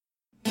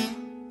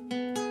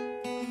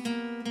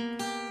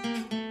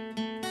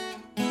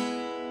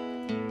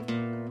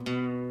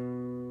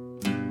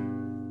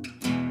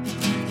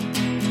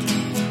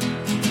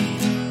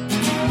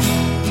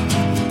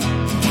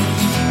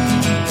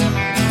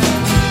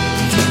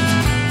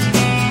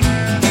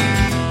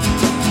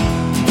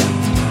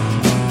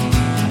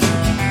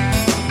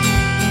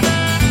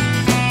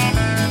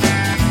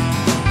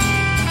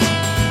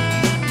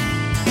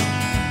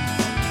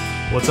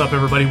up,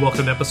 everybody?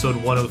 Welcome to episode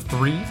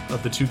 103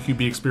 of the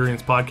 2QB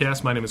Experience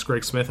podcast. My name is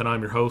Greg Smith, and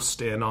I'm your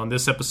host. And on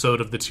this episode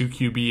of the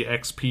 2QB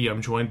XP,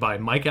 I'm joined by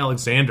Mike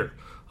Alexander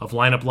of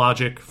Lineup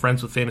Logic,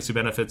 Friends with Fantasy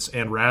Benefits,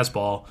 and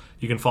Razzball.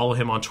 You can follow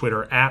him on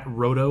Twitter at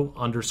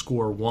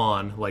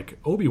Roto_Wan, like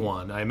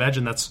Obi-Wan. I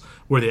imagine that's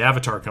where the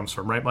avatar comes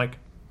from, right, Mike?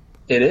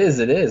 It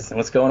is.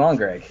 What's going on,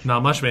 Greg?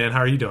 Not much, man.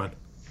 How are you doing?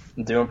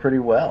 I'm doing pretty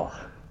well.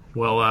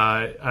 Well,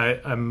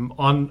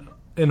 I'm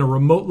in a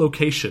remote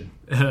location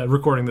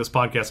recording this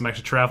podcast. I'm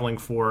actually traveling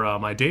for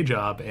my day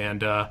job,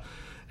 and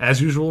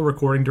as usual,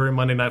 recording during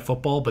Monday Night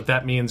Football. But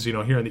that means,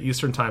 here in the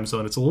Eastern Time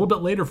Zone, it's a little bit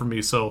later for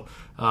me. So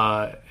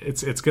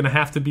it's going to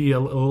have to be a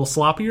little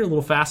sloppier, a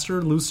little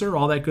faster, looser,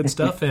 all that good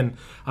stuff. And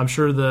I'm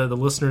sure the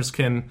listeners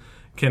can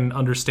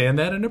understand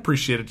that and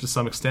appreciate it to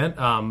some extent.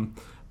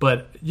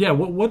 But yeah,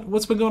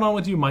 what's been going on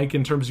with you, Mike,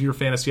 in terms of your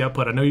fantasy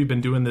output? I know you've been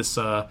doing this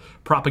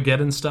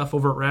Propageddon stuff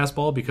over at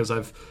Razzball because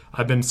I've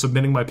been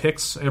submitting my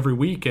picks every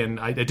week, and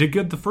I did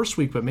good the first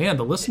week, but man,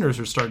 the listeners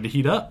are starting to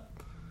heat up.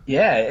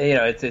 Yeah,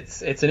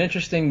 it's an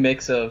interesting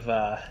mix of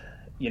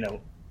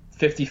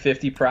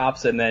 50-50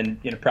 props and then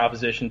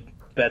proposition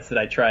bets that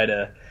I try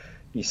to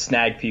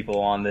snag people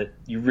on that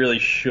you really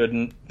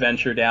shouldn't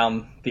venture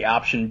down the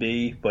option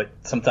B, but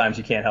sometimes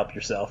you can't help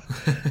yourself.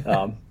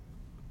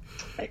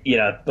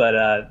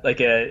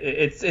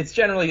 It's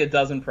generally a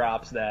dozen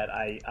props that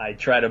I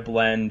try to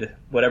blend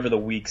whatever the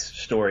week's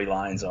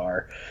storylines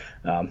are.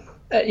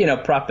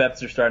 Prop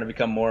bets are starting to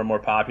become more and more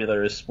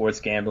popular as sports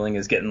gambling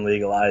is getting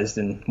legalized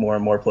in more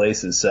and more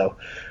places. So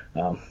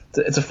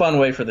it's a fun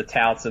way for the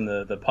touts and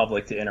the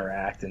public to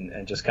interact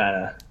and just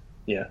kind of,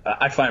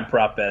 I find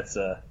prop bets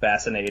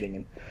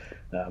fascinating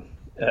and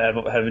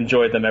have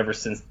enjoyed them ever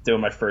since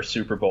doing my first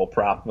Super Bowl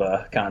prop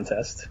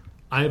contest.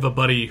 I have a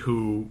buddy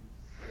who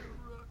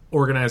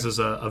organizes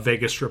a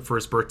Vegas trip for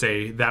his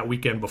birthday that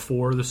weekend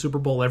before the Super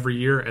Bowl every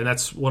year, and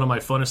that's one of the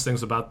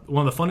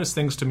funnest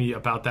things to me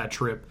about that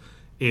trip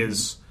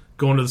is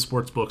going to the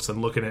sports books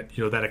and looking at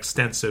that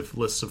extensive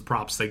list of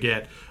props they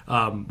get.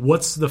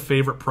 What's the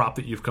favorite prop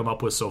that you've come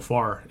up with so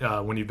far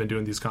when you've been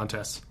doing these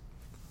contests?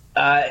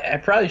 I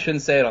probably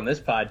shouldn't say it on this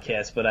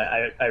podcast, but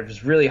I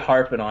was really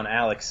harping on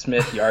Alex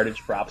Smith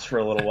yardage props for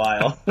a little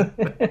while.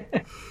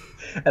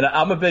 And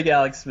I'm a big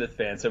Alex Smith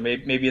fan, so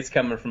maybe it's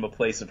coming from a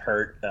place of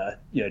hurt,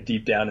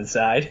 deep down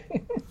inside.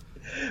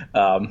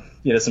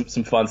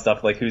 Some fun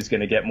stuff like who's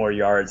going to get more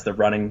yards, the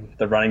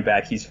running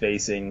back he's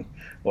facing,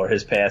 or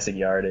his passing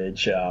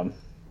yardage. A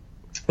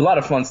lot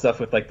of fun stuff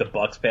with like the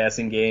Bucs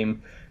passing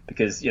game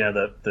because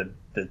the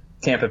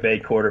Tampa Bay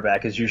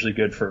quarterback is usually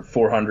good for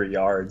 400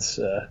 yards,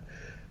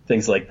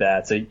 things like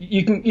that. So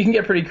you can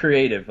get pretty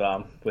creative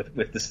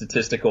with the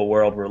statistical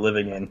world we're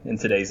living in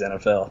today's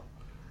NFL.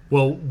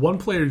 Well, one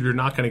player you're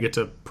not going to get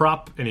to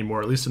prop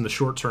anymore, at least in the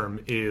short term,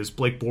 is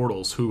Blake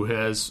Bortles, who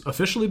has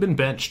officially been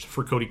benched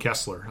for Cody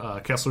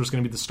Kessler. Kessler is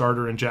going to be the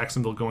starter in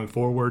Jacksonville going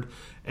forward,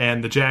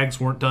 and the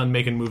Jags weren't done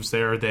making moves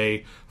there.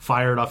 They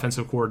fired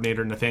offensive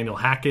coordinator Nathaniel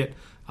Hackett,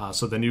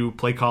 so the new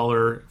play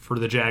caller for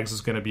the Jags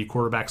is going to be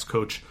quarterbacks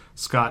coach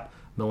Scott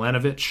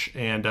Milanovich,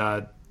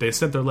 and they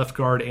sent their left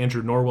guard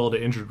Andrew Norwell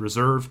to injured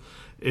reserve.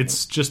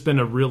 It's just been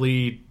a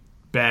really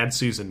bad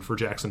season for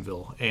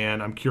Jacksonville,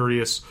 and I'm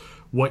curious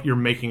what you're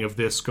making of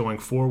this going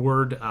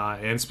forward,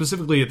 and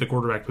specifically at the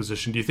quarterback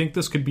position. Do you think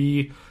this could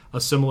be a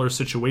similar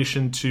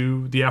situation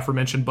to the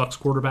aforementioned Bucs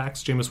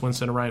quarterbacks, Jameis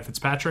Winston and Ryan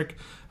Fitzpatrick?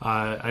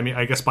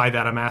 I guess by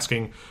that I'm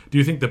asking, do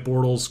you think that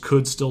Bortles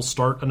could still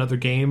start another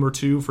game or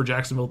two for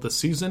Jacksonville this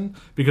season?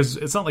 Because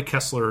it's not like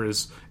Kessler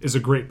is a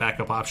great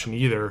backup option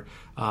either.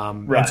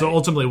 Right. And so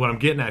ultimately what I'm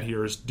getting at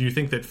here is, do you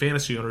think that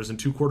fantasy owners in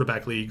two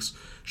quarterback leagues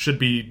should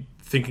be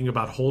thinking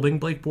about holding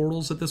Blake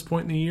Bortles at this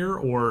point in the year,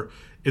 or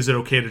is it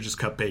okay to just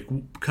cut bait?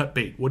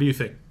 What do you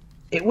think?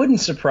 It wouldn't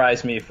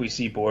surprise me if we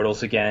see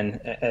Bortles again,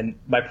 and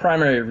my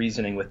primary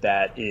reasoning with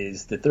that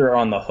is that they're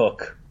on the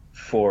hook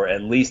for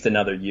at least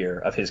another year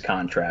of his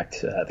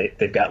contract.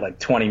 They've got like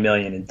 $20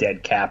 million in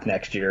dead cap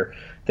next year.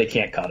 They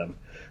can't cut him.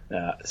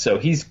 So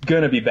he's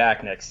going to be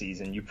back next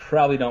season. You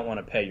probably don't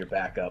want to pay your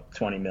backup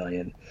 $20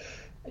 million.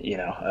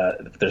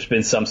 There's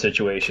been some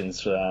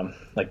situations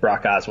like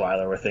Brock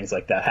Osweiler where things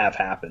like that have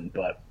happened,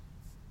 but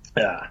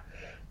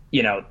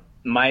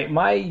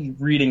my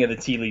reading of the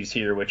tea leaves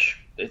here, which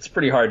it's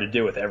pretty hard to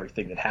do with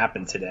everything that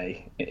happened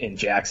today in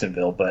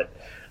Jacksonville, but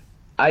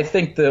I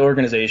think the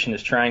organization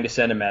is trying to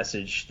send a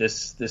message.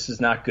 This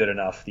is not good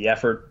enough. The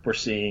effort we're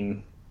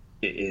seeing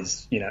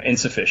is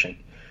insufficient.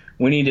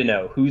 We need to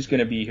know who's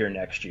going to be here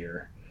next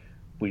year.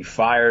 We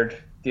fired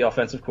the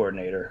offensive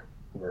coordinator.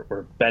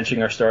 We're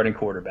benching our starting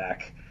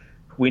quarterback.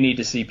 We need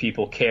to see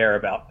people care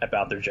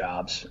about their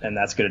jobs, and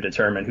that's going to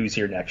determine who's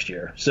here next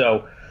year.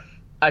 So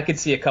I could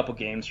see a couple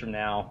games from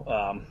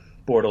now,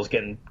 Bortles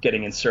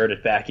getting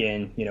inserted back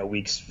in,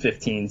 weeks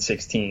 15,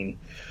 16,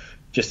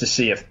 just to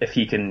see if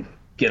he can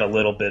get a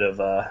little bit of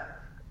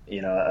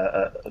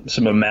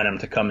some momentum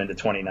to come into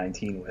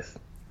 2019 with.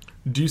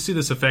 Do you see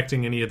this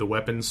affecting any of the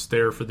weapons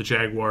there for the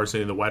Jaguars,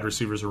 any of the wide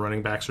receivers or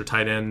running backs or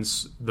tight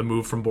ends, the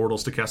move from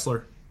Bortles to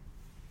Kessler?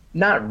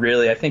 Not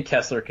really. I think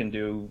Kessler can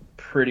do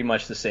pretty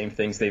much the same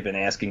things they've been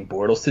asking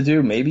Bortles to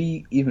do,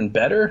 maybe even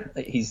better.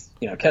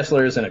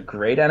 Kessler isn't a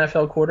great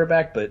NFL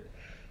quarterback, but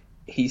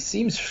he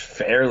seems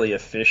fairly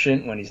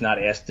efficient when he's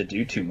not asked to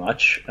do too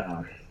much.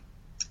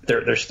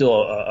 They're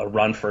still a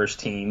run-first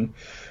team.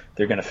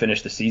 They're going to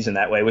finish the season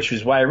that way, which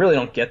is why I really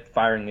don't get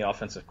firing the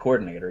offensive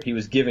coordinator. He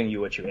was giving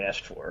you what you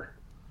asked for,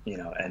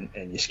 and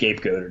you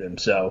scapegoated him.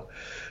 So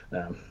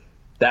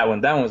that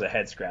one was a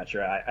head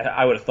scratcher.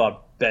 I would have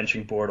thought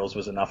benching Bortles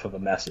was enough of a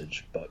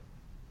message, but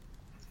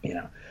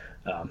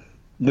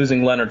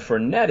losing Leonard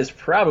Fournette is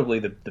probably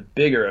the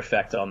bigger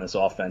effect on this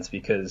offense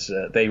because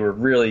they were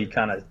really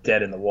kind of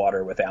dead in the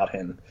water without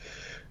him,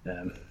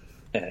 and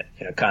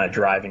kind of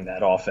driving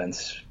that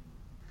offense.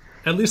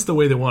 At least the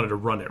way they wanted to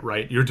run it,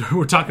 right?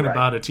 We're talking Right.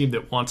 about a team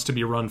that wants to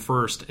be run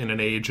first in an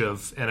age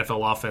of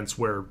NFL offense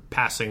where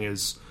passing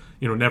is,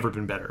 never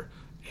been better.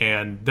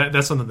 And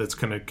that's something that's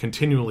kind of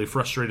continually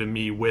frustrated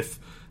me with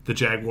the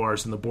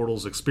Jaguars and the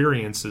Bortles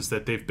experience is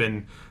that they've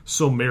been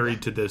so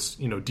married to this,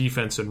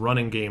 defense and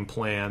running game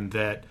plan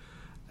that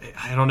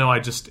I don't know.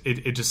 It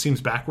just seems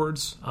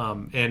backwards.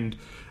 And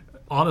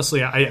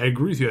honestly, I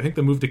agree with you. I think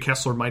the move to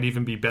Kessler might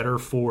even be better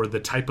for the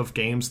type of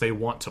games they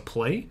want to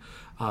play.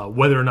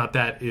 Whether or not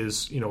that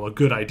is, a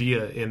good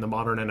idea in the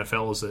modern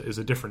NFL is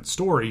a different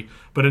story.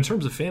 But in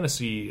terms of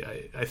fantasy,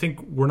 I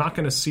think we're not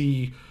going to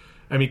see.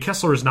 I mean,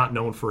 Kessler is not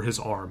known for his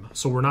arm,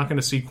 so we're not going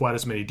to see quite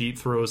as many deep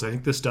throws. I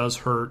think this does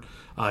hurt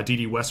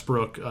D.D.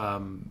 Westbrook,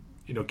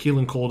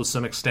 Keelan Cole to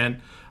some extent,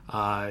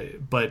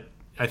 but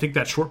I think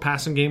that short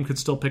passing game could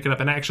still pick it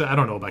up. And actually, I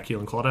don't know about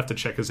Keelan Cole. I'd have to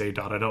check his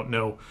A-dot. I don't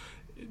know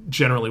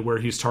generally where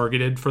he's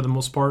targeted for the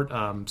most part,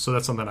 so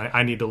that's something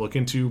I need to look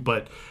into.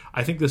 But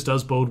I think this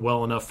does bode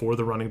well enough for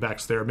the running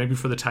backs there, maybe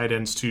for the tight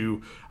ends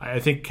too. I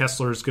think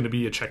Kessler is going to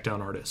be a check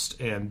down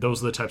artist, and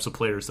those are the types of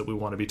players that we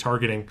want to be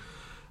targeting.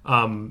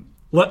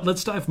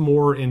 Let's dive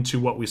more into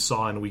what we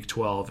saw in Week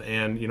 12.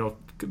 And,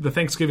 the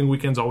Thanksgiving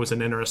weekend's always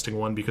an interesting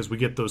one because we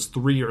get those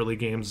 3 early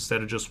games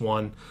instead of just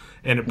one,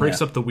 and it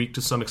breaks up the week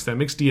to some extent. It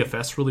makes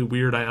DFS really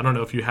weird. I don't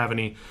know if you have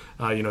any,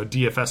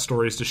 DFS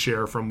stories to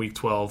share from Week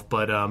 12,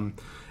 but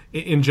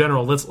in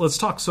general, let's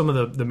talk some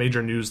of the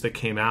major news that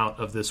came out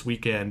of this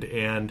weekend.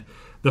 And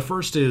the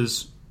first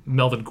is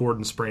Melvin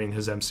Gordon spraining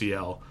his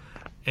MCL.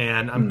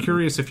 And I'm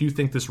curious if you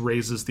think this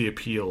raises the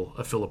appeal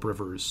of Phillip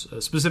Rivers,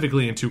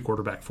 specifically in 2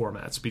 quarterback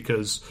formats,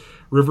 because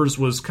Rivers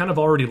was kind of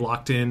already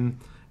locked in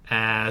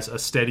as a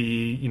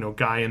steady,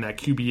 guy in that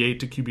QB8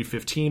 to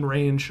QB15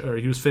 range, or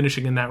he was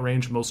finishing in that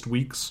range most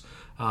weeks.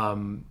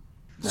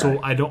 So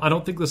I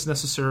don't think this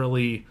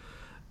necessarily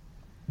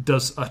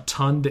does a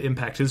ton to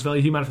impact his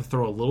value. He might have to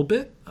throw a little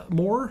bit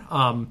more,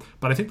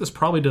 but I think this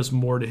probably does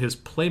more to his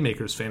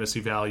playmakers' fantasy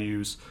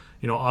values.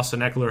 Austin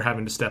Eckler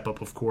having to step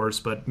up, of course,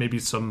 but maybe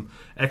some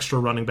extra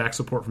running back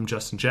support from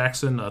Justin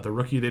Jackson, the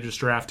rookie they just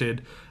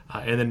drafted,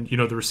 and then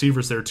the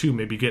receivers there too,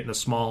 maybe getting a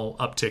small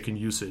uptick in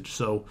usage.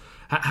 So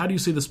how do you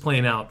see this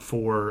playing out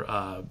for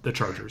the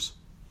Chargers?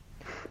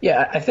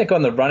 Yeah, I think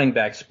on the running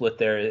back split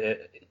there,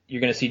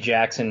 you're going to see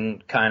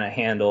Jackson kind of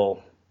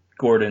handle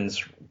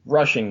Gordon's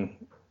rushing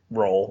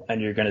role, and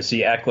you're going to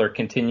see Eckler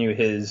continue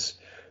his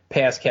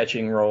pass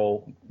catching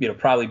role,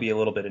 probably be a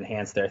little bit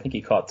enhanced there. I think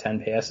he caught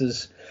 10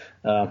 passes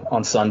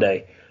on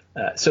Sunday.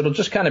 So it'll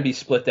just kind of be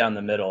split down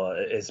the middle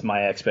is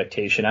my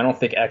expectation. I don't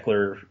think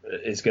Eckler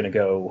is going to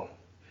go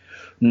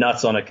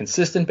nuts on a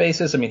consistent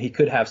basis. I mean, he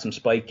could have some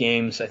spike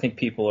games. I think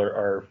people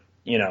are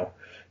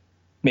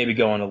maybe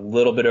going a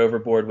little bit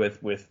overboard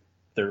with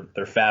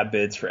their fab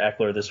bids for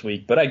Eckler this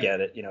week, but I get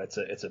it.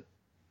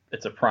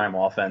 It's a prime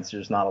offense.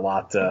 There's not a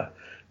lot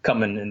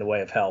coming in the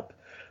way of help.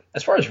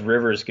 As far as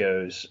Rivers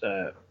goes,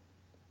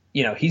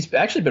 he's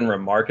actually been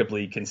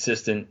remarkably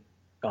consistent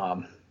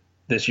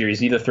this year.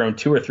 He's either thrown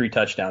 2 or 3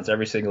 touchdowns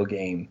every single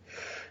game.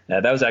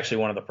 That was actually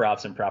one of the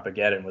props in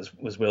Propageddon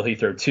was will he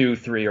throw 2,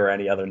 3, or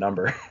any other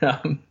number?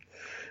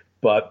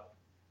 But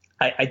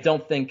I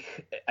think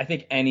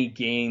any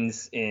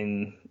gains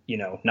in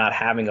not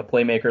having a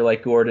playmaker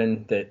like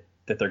Gordon that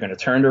they're going to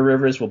turn to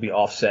Rivers will be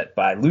offset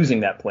by losing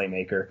that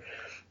playmaker,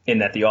 in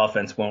that the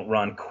offense won't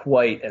run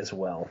quite as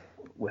well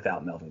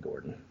without Melvin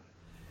Gordon.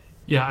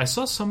 Yeah, I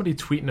saw somebody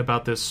tweeting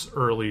about this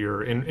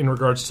earlier in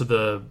regards to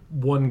the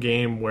one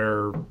game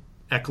where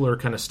Eckler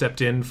kind of stepped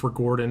in for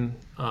Gordon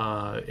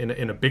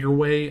in a bigger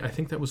way. I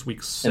think that was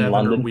week 7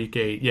 or week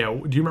 8. Yeah,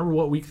 do you remember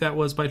what week that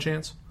was by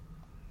chance?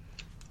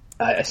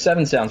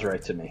 7 sounds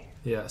right to me.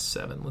 Yeah,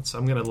 7.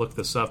 I'm going to look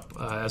this up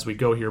as we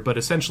go here. But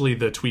essentially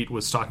the tweet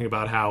was talking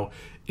about how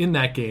in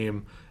that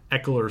game,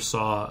 Eckler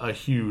saw a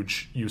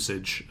huge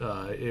usage.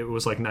 It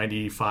was like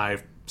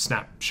 95%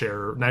 snap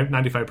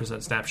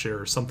share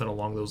or something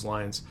along those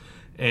lines.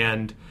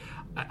 And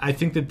I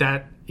think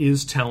that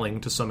is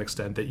telling to some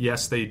extent that,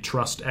 yes, they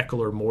trust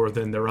Eckler more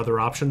than their other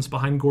options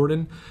behind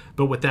Gordon.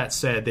 But with that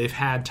said, they've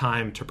had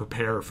time to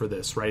prepare for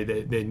this, right?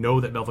 They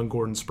know that Melvin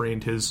Gordon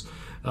sprained his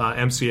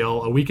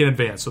MCL a week in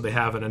advance, so they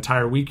have an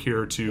entire week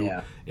here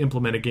to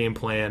implement a game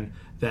plan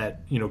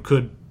that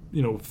could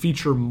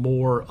feature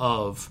more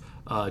of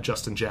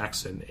Justin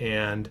Jackson.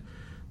 And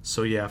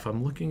So yeah, if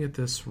I'm looking at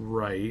this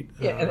right,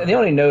 Yeah, and the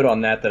only note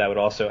on that I would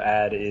also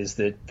add is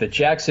that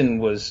Jackson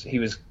was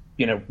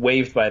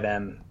waived by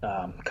them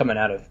coming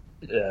out of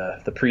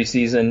the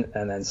preseason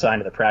and then signed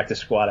to the practice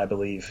squad, I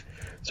believe.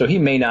 So he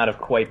may not have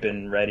quite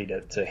been ready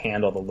to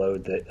handle the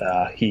load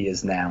that he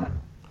is now.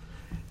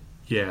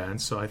 Yeah,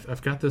 and so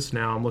I've got this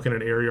now. I'm looking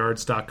at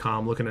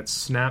airyards.com, looking at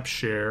snap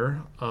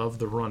share of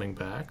the running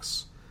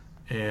backs.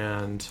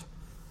 And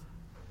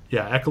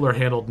yeah, Eckler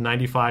handled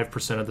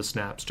 95% of the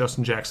snaps.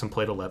 Justin Jackson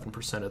played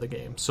 11% of the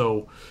game.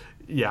 So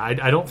yeah,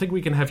 I don't think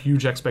we can have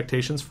huge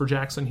expectations for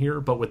Jackson here.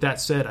 But with that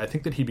said, I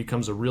think that he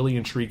becomes a really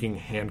intriguing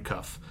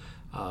handcuff.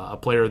 A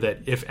player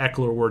that if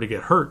Eckler were to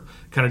get hurt,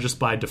 kind of just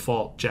by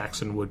default,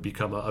 Jackson would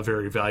become a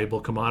very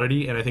valuable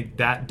commodity. And I think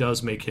that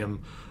does make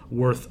him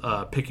worth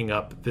picking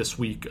up this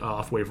week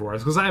off waiver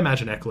wires, because I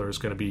imagine Eckler is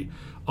going to be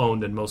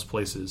owned in most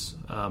places.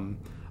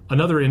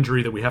 Another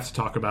injury that we have to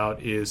talk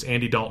about is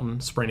Andy Dalton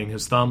spraining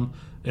his thumb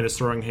in his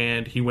throwing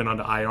hand. He went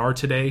onto IR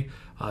today.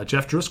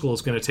 Jeff Driscoll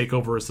is going to take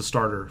over as the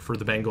starter for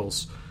the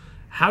Bengals.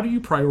 How do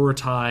you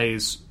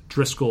prioritize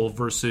Driscoll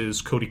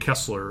versus Cody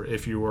Kessler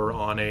if you were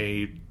on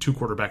a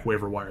 2-quarterback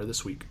waiver wire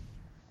this week?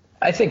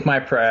 I think my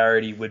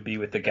priority would be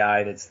with the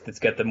guy that's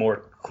got the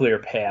more clear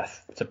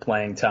path to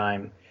playing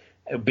time,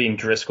 being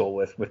Driscoll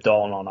with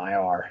Dalton on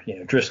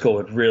IR. Driscoll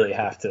would really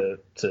have to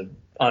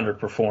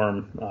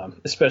underperform,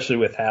 especially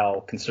with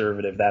how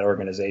conservative that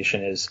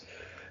organization is.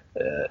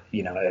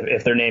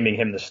 If they're naming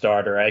him the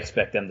starter, I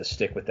expect them to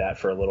stick with that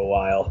for a little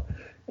while.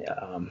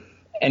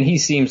 And he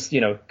seems,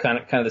 kind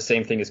of the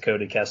same thing as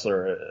Cody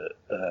Kessler,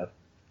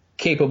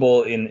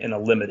 capable in a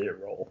limited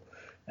role.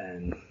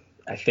 And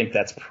I think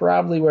that's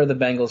probably where the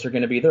Bengals are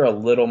going to be. They're a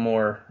little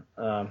more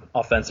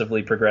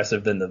offensively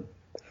progressive than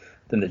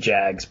the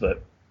Jags,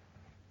 but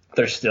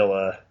they're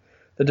still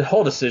the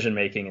whole decision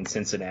making in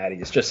Cincinnati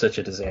is just such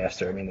a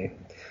disaster. I mean,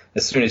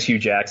 as soon as Hugh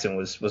Jackson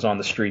was on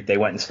the street, they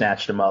went and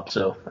snatched him up.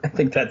 So I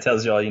think that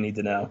tells you all you need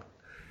to know.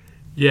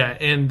 Yeah,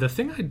 and the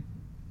thing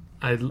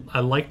I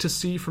like to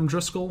see from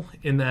Driscoll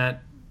in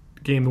that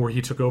game where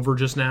he took over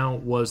just now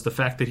was the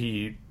fact that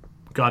he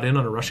got in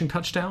on a rushing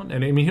touchdown.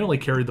 And I mean, he only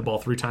carried the ball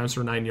 3 times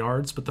for 9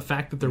 yards, but the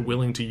fact that they're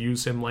willing to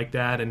use him like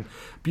that and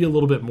be a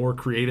little bit more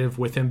creative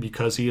with him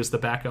because he is the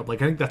backup, I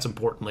think that's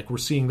important. We're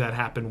seeing that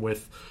happen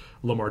with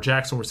Lamar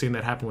Jackson. We're seeing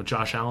that happen with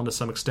Josh Allen to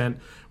some extent.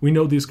 We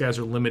know these guys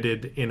are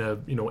limited in a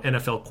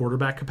NFL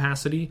quarterback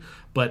capacity,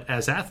 but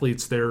as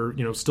athletes, they're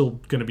still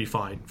going to be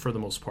fine for the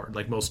most part.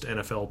 Most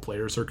NFL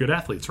players are good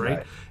athletes,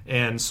 right?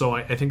 And so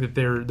I think that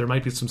there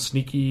might be some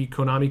sneaky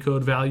Konami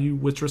code value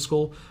with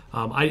Driscoll.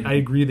 I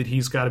agree that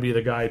he's got to be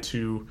the guy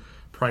to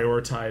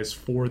prioritize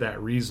for that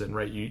reason,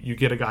 right? You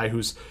get a guy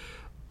who's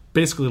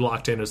basically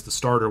locked in as the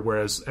starter,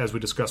 whereas, as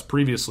we discussed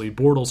previously,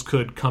 Bortles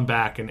could come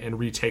back and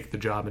retake the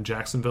job in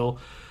Jacksonville.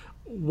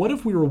 What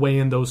if we were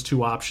weighing those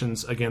two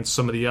options against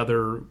some of the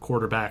other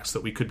quarterbacks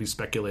that we could be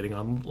speculating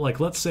on?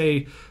 Let's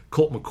say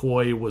Colt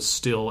McCoy was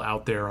still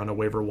out there on a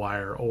waiver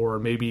wire, or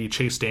maybe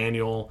Chase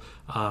Daniel,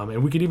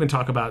 and we could even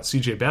talk about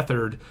C.J.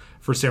 Beathard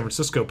for San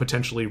Francisco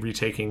potentially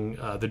retaking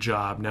the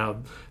job. Now,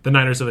 the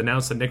Niners have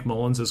announced that Nick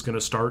Mullins is going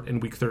to start in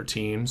Week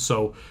 13,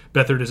 so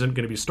Beathard isn't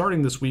going to be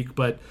starting this week,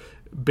 but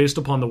based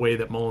upon the way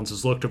that Mullins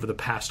has looked over the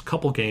past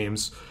couple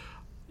games,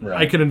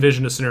 right, I could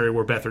envision a scenario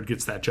where Beathard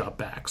gets that job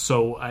back.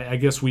 So I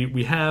guess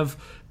we have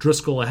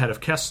Driscoll ahead of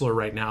Kessler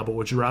right now, but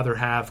would you rather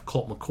have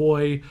Colt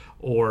McCoy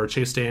or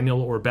Chase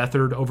Daniel or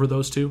Beathard over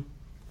those two?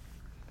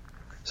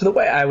 So the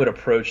way I would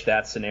approach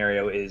that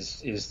scenario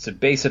is to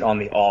base it on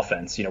the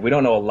offense. We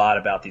don't know a lot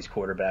about these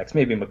quarterbacks,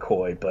 maybe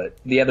McCoy, but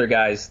the other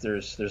guys,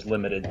 there's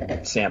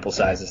limited sample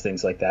sizes,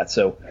 things like that.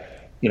 So,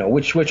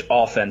 which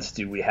offense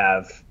do we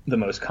have the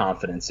most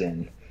confidence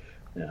in?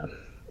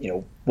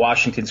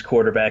 Washington's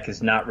quarterback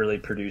has not really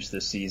produced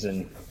this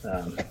season.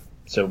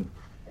 So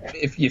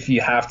if you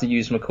have to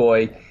use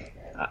McCoy,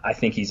 I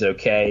think he's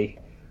okay.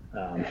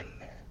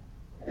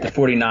 The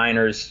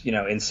 49ers,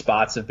 in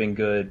spots have been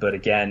good, but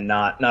again,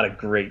 not a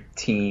great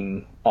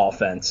team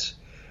offense.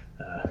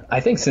 I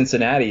think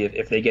Cincinnati,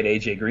 if they get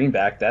A.J. Green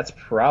back, that's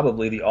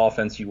probably the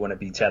offense you want to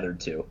be tethered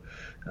to.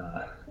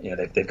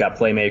 They've got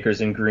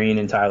playmakers in Green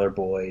and Tyler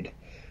Boyd.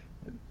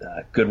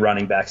 Good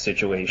running back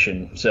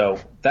situation. So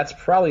that's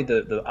probably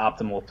the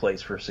optimal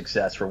place for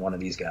success for one of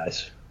these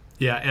guys.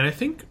 Yeah, and I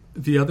think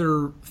the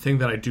other thing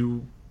that I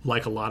do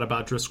like a lot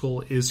about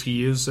Driscoll is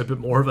he is a bit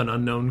more of an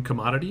unknown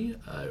commodity.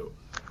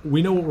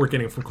 We know what we're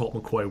getting from Colt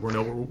McCoy.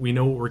 We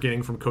know what we're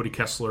getting from Cody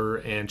Kessler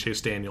and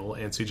Chase Daniel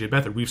and C.J.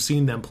 Beathard. We've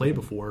seen them play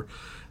before.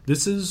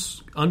 This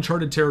is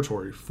uncharted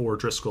territory for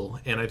Driscoll,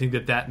 and I think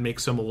that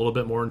makes him a little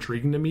bit more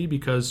intriguing to me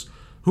because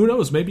who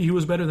knows, maybe he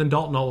was better than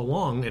Dalton all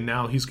along, and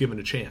now he's given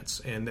a chance.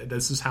 And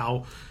this is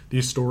how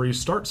these stories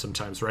start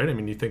sometimes, right? I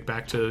mean, you think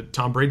back to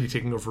Tom Brady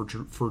taking over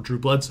for Drew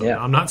Bledsoe. Yeah.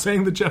 Now, I'm not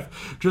saying that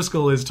Jeff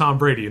Driscoll is Tom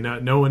Brady.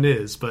 No one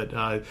is. But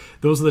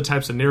those are the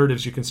types of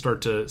narratives you can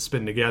start to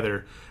spin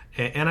together.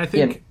 And I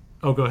think... Yeah.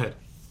 Oh, go ahead.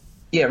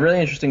 Yeah, really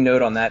interesting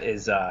note on that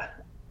is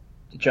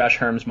Josh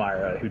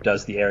Hermsmeyer, who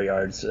does the Air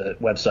Yards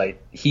website.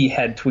 He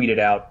had tweeted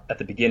out at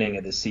the beginning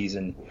of this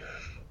season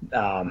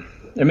or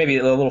maybe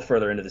a little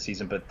further into the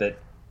season, but that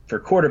for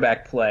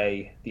quarterback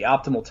play, the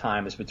optimal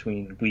time is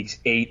between weeks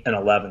 8 and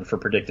 11 for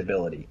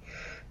predictability.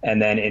 And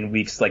then in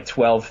weeks like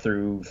 12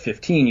 through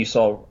 15, you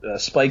saw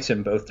spikes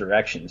in both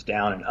directions,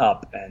 down and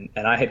up. And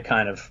I had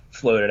kind of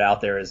floated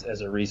out there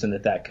as a reason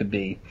that could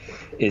be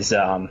is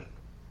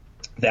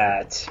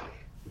that's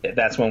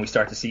when we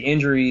start to see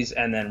injuries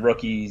and then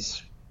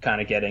rookies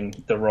kind of getting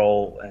the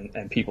role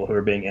and people who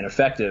are being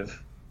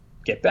ineffective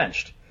get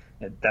benched.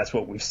 And that's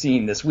what we've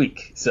seen this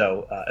week.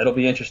 So it'll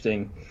be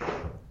interesting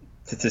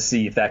to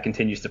see if that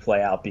continues to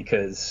play out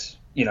because,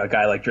 a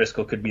guy like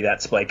Driscoll could be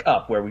that spike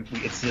up where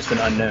it's just an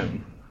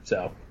unknown.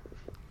 So,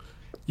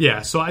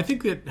 yeah, so I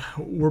think that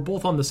we're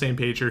both on the same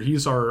page here.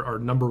 He's our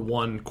number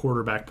one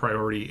quarterback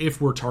priority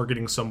if we're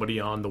targeting somebody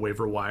on the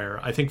waiver wire.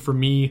 I think for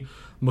me,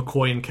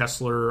 McCoy and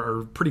Kessler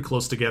are pretty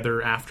close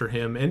together after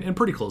him and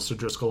pretty close to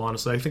Driscoll,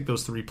 honestly. I think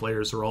those three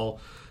players are all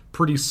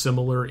pretty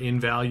similar in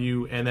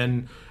value. And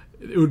then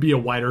it would be a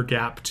wider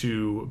gap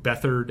to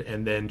Beathard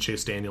and then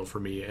Chase Daniel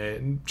for me.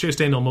 And Chase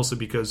Daniel mostly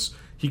because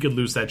he could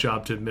lose that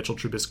job to Mitchell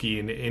Trubisky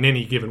in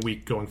any given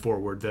week going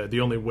forward.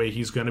 The only way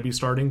he's going to be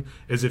starting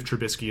is if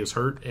Trubisky is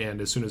hurt,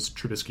 and as soon as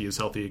Trubisky is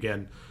healthy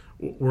again,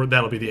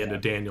 that'll be the end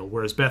of Daniel.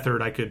 Whereas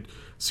Beathard, I could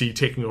see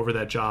taking over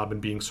that job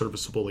and being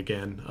serviceable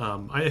again.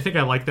 I think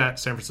I like that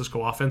San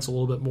Francisco offense a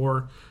little bit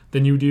more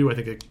than you do. I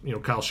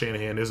think Kyle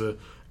Shanahan is a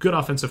good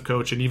offensive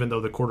coach, and even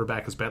though the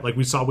quarterback is bad, like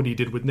we saw what he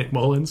did with Nick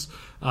Mullins,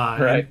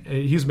 right.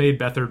 and he's made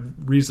Beathard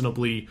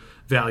reasonably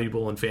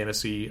valuable in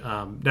fantasy.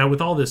 Now,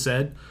 with all this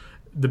said,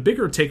 the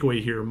bigger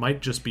takeaway here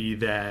might just be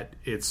that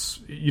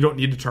you don't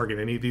need to target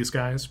any of these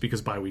guys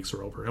because bye weeks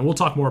are over, and we'll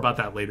talk more about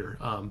that later.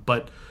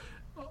 But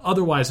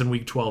otherwise, in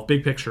Week 12,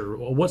 big picture,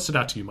 what stood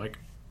out to you, Mike?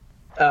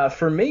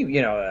 For me,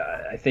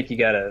 I think you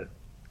got to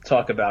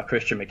talk about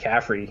Christian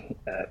McCaffrey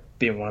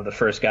being one of the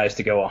first guys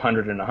to go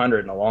 100 and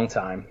 100 in a long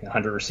time,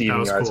 100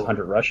 receiving yards, cool.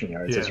 100 rushing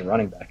yards as a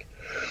running back,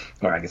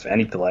 or I guess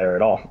any player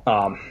at all.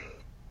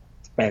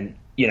 And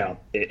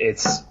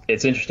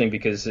it's interesting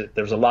because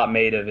there was a lot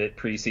made of it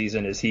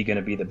preseason. Is he going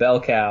to be the bell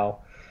cow?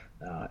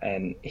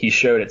 And he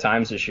showed at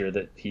times this year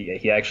that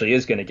he actually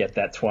is going to get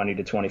that 20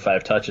 to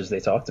 25 touches they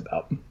talked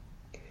about.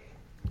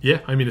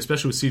 Yeah, I mean,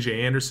 especially with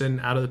C.J. Anderson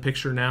out of the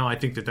picture now, I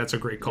think that's a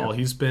great call.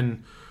 Yeah.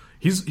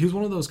 He's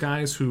one of those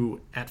guys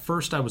who, at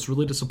first, I was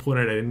really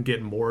disappointed I didn't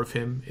get more of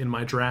him in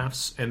my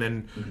drafts. And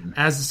then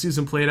as the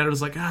season played out, I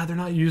was like, they're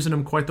not using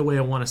him quite the way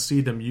I want to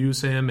see them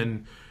use him.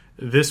 And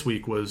this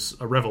week was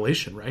a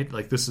revelation, right?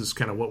 Like, this is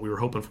kind of what we were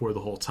hoping for the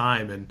whole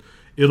time. And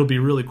it'll be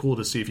really cool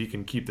to see if he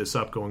can keep this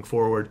up going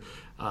forward.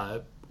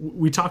 Did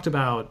we talk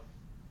about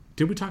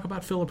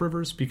Phillip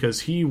Rivers?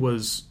 Because he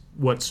was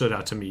what stood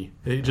out to me.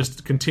 It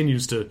just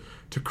continues to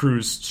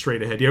cruise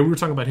straight ahead. Yeah, we were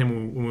talking about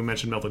him when we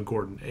mentioned Melvin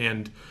Gordon.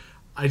 And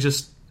I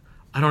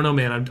don't know,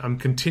 man. I'm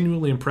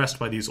continually impressed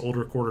by these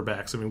older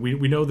quarterbacks. I mean,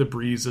 we know that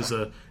Breeze is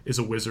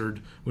a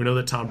wizard. We know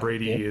that Tom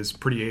Brady is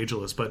pretty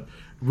ageless, but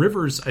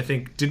Rivers, I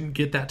think, didn't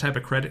get that type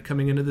of credit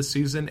coming into this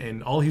season,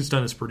 and all he's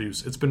done is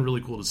produce. It's been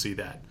really cool to see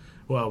that.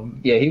 Well,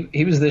 yeah,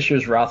 he was this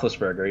year's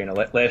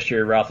Roethlisberger. Last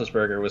year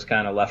Roethlisberger was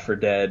kind of left for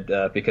dead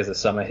because of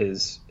some of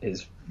his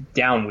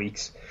down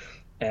weeks,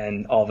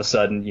 and all of a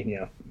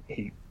sudden,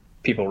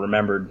 people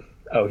remembered,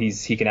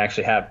 he can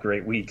actually have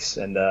great weeks,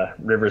 and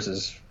Rivers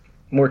is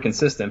more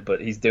consistent, but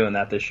he's doing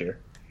that this year.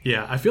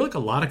 Yeah, I feel like a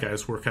lot of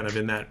guys were kind of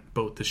in that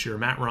boat this year.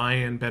 Matt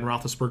Ryan, Ben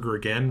Roethlisberger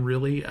again,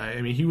 really.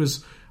 I mean,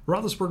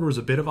 Roethlisberger was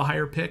a bit of a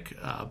higher pick,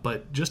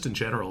 but just in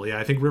general, yeah,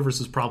 I think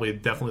Rivers is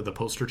definitely the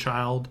poster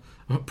child.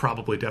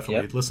 Definitely,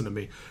 yep. Listen to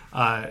me.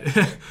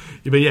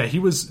 But yeah, he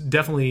was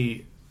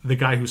definitely the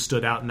guy who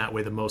stood out in that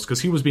way the most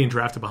because he was being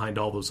drafted behind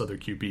all those other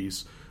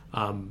QBs.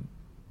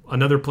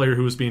 Another player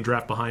who was being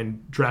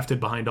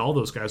drafted behind all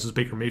those guys was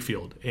Baker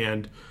Mayfield,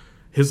 and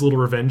his little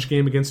revenge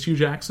game against Hugh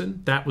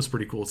Jackson, that was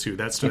pretty cool too.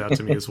 That stood out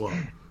to me as well.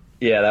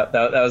 Yeah,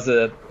 that was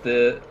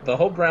the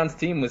whole Browns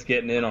team was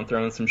getting in on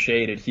throwing some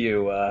shade at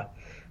Hugh.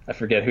 I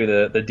forget who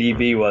the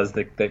DB was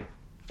that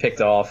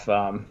picked off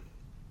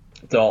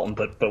Dalton,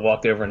 but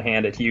walked over and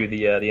handed Hugh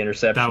the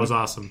interception. That was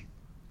awesome.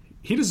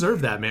 He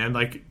deserved that, man.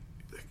 Like,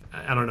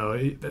 I don't know,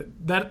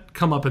 that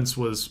comeuppance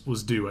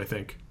was due, I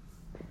think.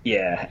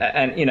 Yeah,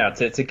 and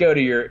to go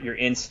to your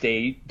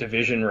in-state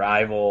division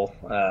rival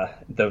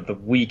the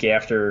week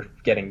after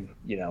getting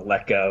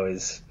let go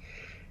is,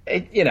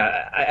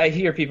 I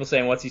hear people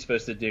saying, what's he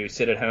supposed to do,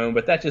 sit at home?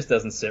 But that just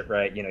doesn't sit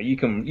right. You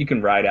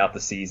can ride out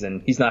the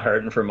season. He's not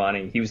hurting for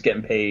money. He was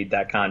getting paid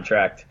that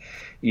contract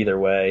either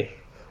way.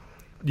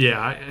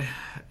 Yeah,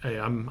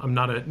 I'm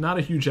not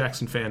a Hugh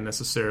Jackson fan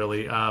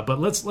necessarily, but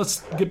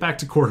let's get back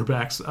to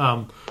quarterbacks.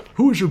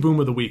 Who was your boom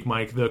of the week,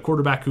 Mike? The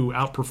quarterback who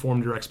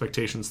outperformed your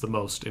expectations the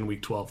most in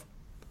Week 12?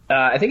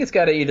 I think it's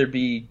got to either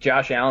be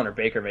Josh Allen or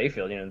Baker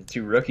Mayfield. The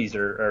two rookies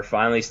are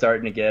finally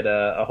starting to get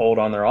a hold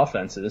on their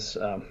offenses.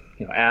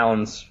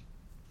 Allen's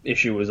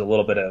issue was a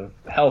little bit of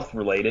health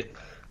related.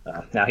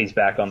 Now he's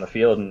back on the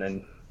field,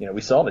 and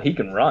we saw that he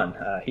can run.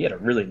 He had a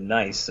really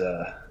nice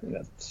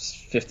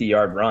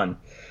 50-yard run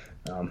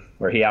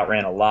where he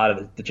outran a lot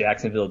of the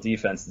Jacksonville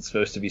defense that's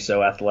supposed to be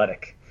so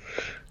athletic.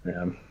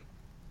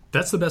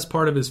 That's the best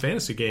part of his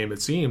fantasy game,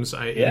 it seems.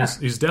 Yeah.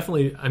 He's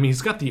definitely, I mean,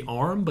 he's got the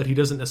arm, but he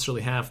doesn't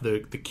necessarily have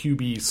the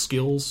QB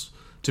skills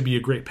to be a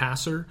great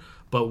passer.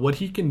 But what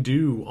he can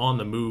do on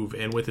the move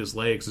and with his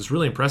legs is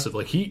really impressive.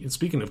 Like,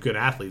 speaking of good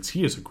athletes,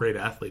 he is a great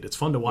athlete. It's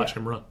fun to watch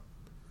him run.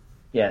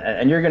 Yeah,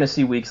 and you're going to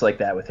see weeks like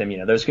that with him.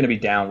 There's going to be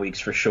down weeks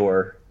for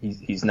sure.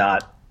 He's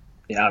not.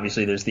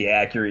 Obviously, there's the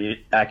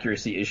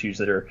accuracy issues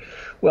that are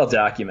well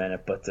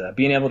documented, but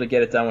being able to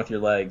get it done with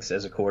your legs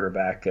as a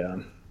quarterback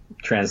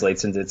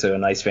translates into a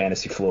nice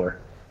fantasy floor.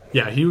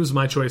 Yeah, he was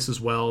my choice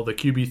as well. The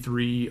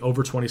QB3,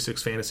 over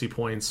 26 fantasy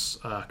points.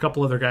 A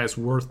couple other guys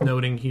worth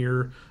noting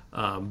here.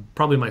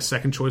 Probably my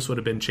second choice would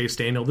have been Chase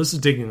Daniel. This is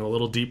digging a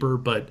little deeper,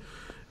 but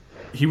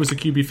he was a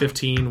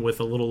QB15 with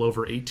a little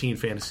over 18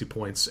 fantasy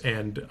points.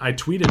 And I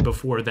tweeted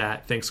before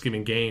that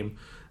Thanksgiving game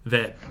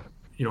that,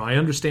 I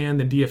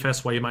understand in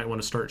DFS why you might want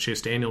to start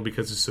Chase Daniel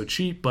because he's so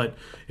cheap, but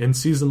in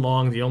season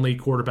long, the only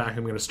quarterback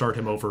I'm going to start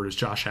him over is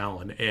Josh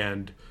Allen.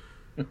 And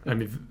I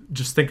mean,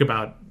 just think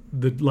about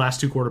the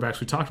last two quarterbacks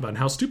we talked about and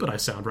how stupid I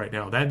sound right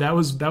now. That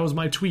was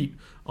my tweet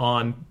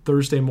on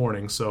Thursday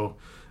morning. So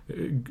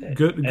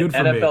good for me.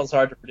 NFL's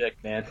hard to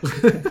predict, man.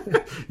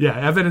 Yeah,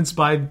 evidenced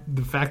by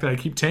the fact that I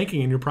keep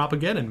tanking in your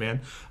propaganda, man.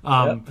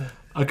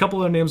 A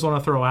couple of names I want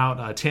to throw out.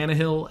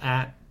 Tannehill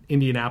at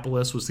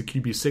Indianapolis was the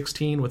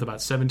QB16 with about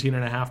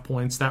 17.5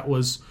 points. That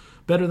was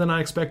better than I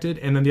expected.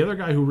 And then the other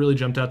guy who really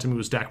jumped out to me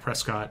was Dak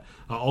Prescott,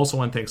 also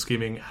on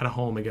Thanksgiving at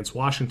home against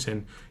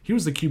Washington. He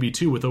was the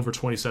QB2 with over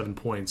 27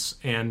 points.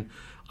 And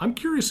I'm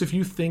curious if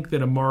you think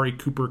that Amari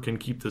Cooper can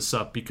keep this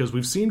up, because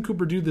we've seen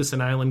Cooper do this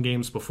in island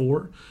games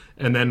before.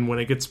 And then when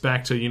it gets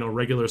back to,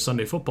 regular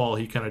Sunday football,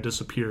 he kind of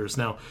disappears.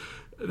 Now,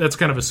 that's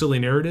kind of a silly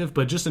narrative,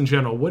 but just in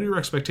general, what are your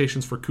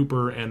expectations for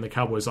Cooper and the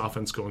Cowboys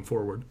offense going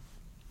forward?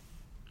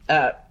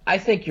 I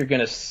think you're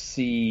going to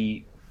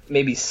see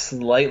maybe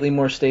slightly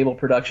more stable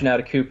production out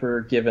of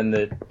Cooper, given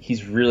that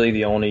he's really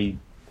the only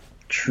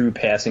true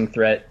passing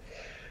threat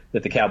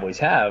that the Cowboys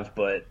have.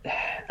 But,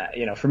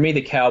 for me,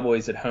 the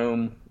Cowboys at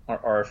home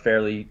are a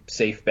fairly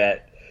safe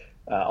bet.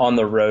 On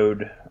the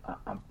road,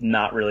 I'm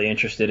not really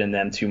interested in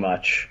them too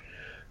much.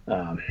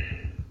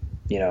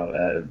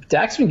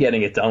 Dak's been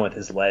getting it done with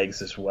his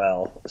legs as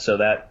well. So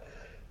that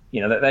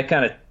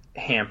kind of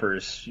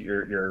hampers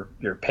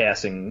your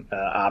passing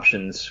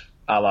options,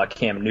 a la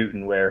Cam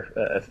Newton, where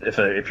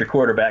if your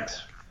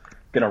quarterback's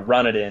going to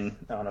run it in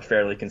on a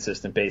fairly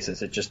consistent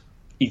basis, it just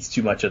eats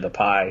too much of the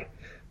pie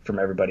from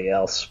everybody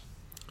else.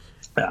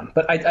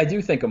 But I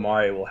do think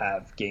Amari will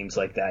have games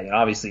like that.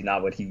 Obviously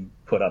not what he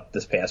put up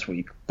this past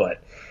week,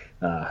 but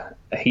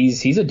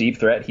he's a deep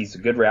threat. He's a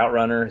good route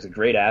runner. He's a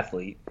great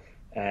athlete,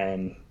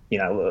 and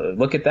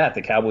look at that.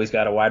 The Cowboys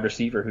got a wide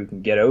receiver who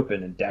can get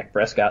open, and Dak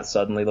Prescott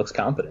suddenly looks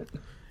competent.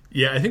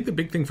 Yeah, I think the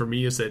big thing for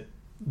me is that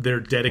they're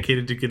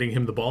dedicated to getting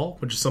him the ball,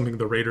 which is something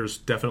the Raiders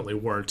definitely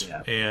weren't,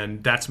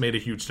 and that's made a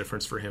huge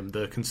difference for him.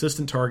 The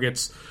consistent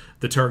targets,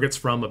 the targets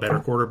from a better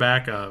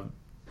quarterback.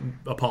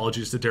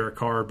 Apologies to Derek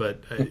Carr,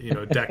 but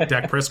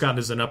Dak Prescott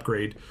is an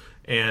upgrade,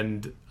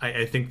 and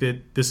I think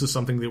that this is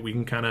something that we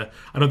can kind of.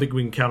 I don't think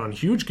we can count on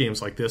huge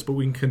games like this, but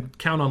we can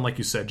count on, like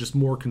you said, just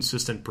more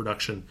consistent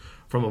production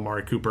from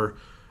Amari Cooper.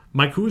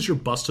 Mike, who is your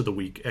bust of the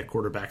week at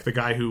quarterback? The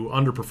guy who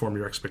underperformed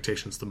your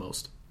expectations the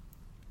most?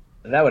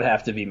 That would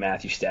have to be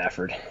Matthew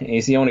Stafford.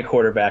 He's the only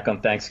quarterback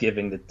on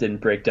Thanksgiving that didn't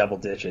break double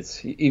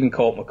digits. Even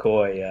Colt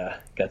McCoy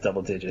got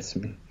double digits.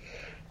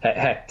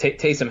 Heck,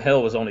 Taysom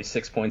Hill was only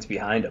 6 points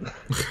behind him.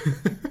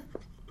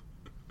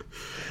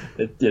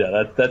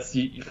 That's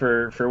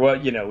for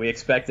what we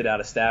expected out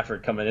of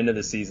Stafford coming into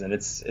the season.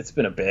 It's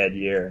been a bad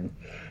year, and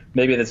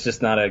maybe that's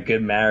just not a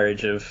good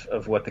marriage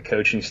of what the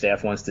coaching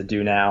staff wants to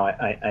do now.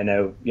 I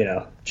know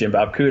Jim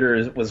Bob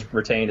Cooter was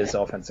retained as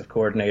offensive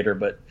coordinator,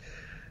 but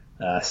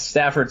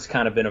Stafford's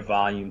kind of been a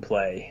volume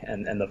play,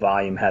 and the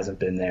volume hasn't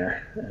been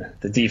there.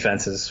 The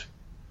defense is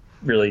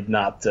really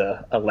not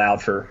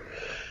allowed for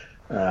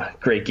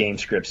great game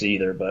scripts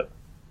either, but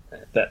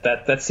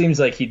that seems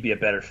like he'd be a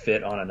better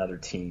fit on another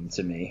team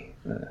to me.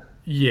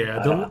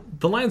 The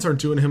Lions aren't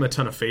doing him a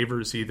ton of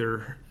favors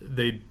either.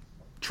 They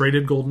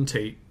traded Golden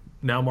Tate.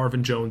 Now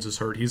Marvin Jones is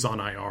hurt. He's on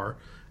IR.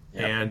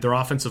 Yep. And their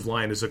offensive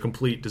line is a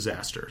complete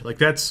disaster. Like,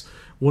 that's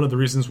one of the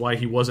reasons why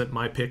he wasn't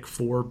my pick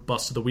for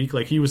bust of the week.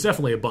 Like, he was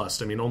definitely a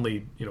bust. I mean,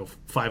 only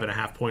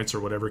 5.5 points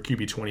or whatever,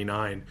 QB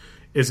 29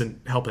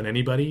 isn't helping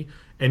anybody.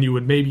 And you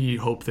would maybe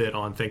hope that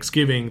on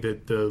Thanksgiving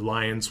that the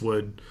Lions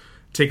would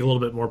take a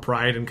little bit more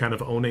pride in kind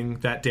of owning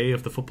that day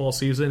of the football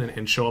season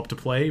and show up to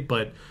play.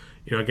 But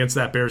against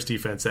that Bears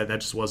defense, that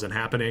just wasn't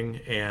happening.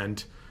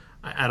 And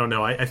I don't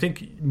know. I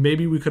think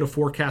maybe we could have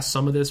forecast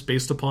some of this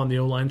based upon the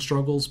O-line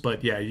struggles.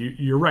 But, yeah,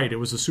 you're right. It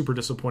was a super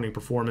disappointing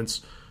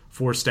performance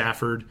for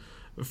Stafford.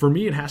 For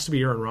me, it has to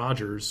be Aaron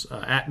Rodgers.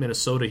 At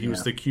Minnesota, he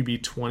was the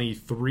QB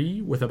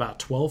 23 with about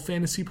 12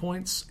 fantasy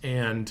points.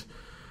 And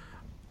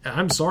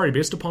I'm sorry,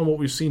 based upon what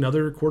we've seen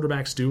other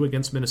quarterbacks do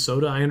against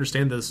Minnesota, I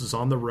understand that this is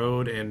on the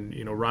road, and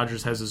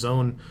Rodgers has his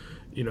own,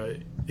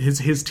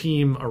 his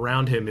team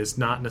around him is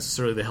not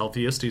necessarily the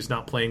healthiest. He's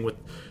not playing with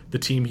the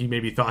team he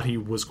maybe thought he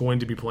was going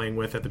to be playing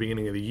with at the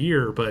beginning of the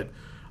year, but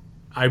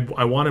I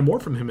wanted more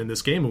from him in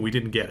this game, and we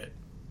didn't get it.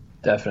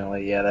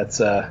 Definitely, yeah, that's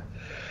a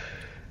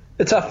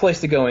tough place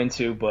to go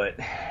into, but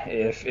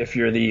if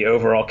you're the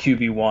overall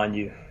QB1,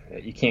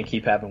 you can't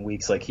keep having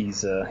weeks like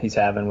he's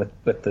having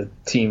with the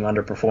team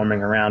underperforming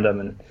around him,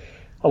 and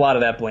a lot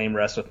of that blame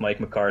rests with Mike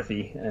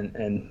McCarthy,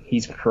 and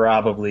he's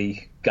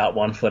probably got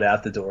one foot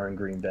out the door in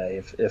Green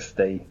Bay if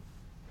they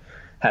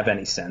have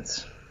any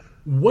sense.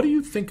 What do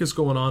you think is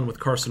going on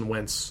with Carson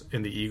Wentz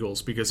in the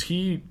Eagles? Because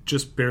he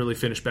just barely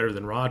finished better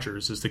than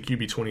Rodgers as the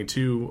QB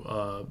 22,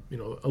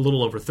 a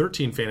little over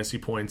 13 fantasy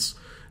points.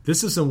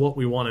 This isn't what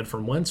we wanted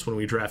from Wentz when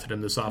we drafted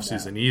him this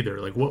offseason either.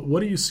 Like,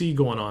 what do you see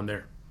going on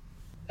there?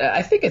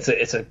 I think it's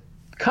a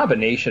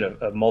combination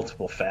of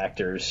multiple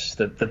factors.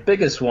 The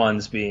biggest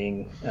ones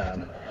being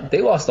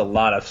they lost a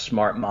lot of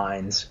smart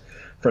minds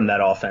from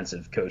that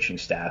offensive coaching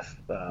staff.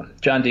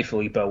 John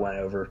DeFilippo went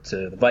over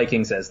to the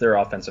Vikings as their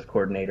offensive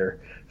coordinator.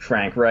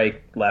 Frank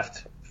Reich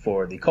left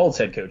for the Colts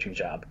head coaching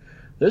job.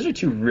 Those are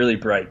two really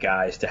bright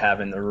guys to have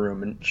in the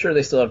room. And sure,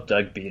 they still have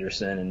Doug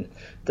Peterson, and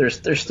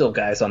there's still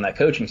guys on that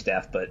coaching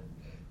staff. But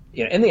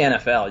in the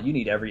NFL, you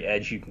need every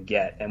edge you can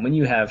get. And when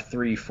you have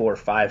 3, 4,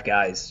 5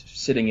 guys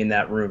sitting in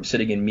that room,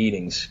 sitting in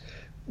meetings,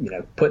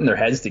 putting their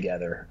heads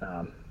together,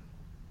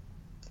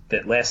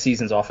 that last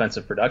season's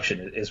offensive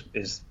production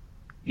is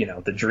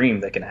the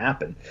dream that can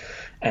happen.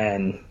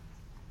 And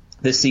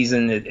this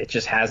season, it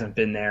just hasn't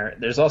been there.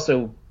 There's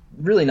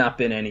really not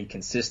been any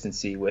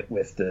consistency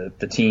with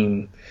the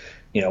team.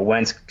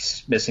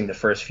 Wentz missing the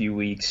first few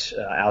weeks,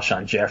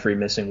 Alshon Jeffrey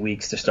missing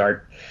weeks to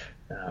start.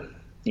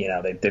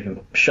 They've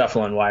been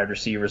shuffling wide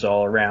receivers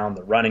all around.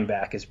 The running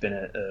back has been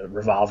a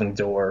revolving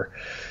door.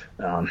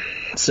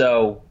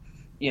 So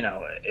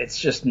it's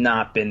just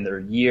not been their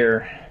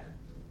year.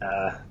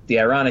 The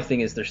ironic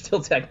thing is they're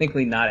still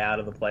technically not out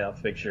of the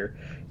playoff picture,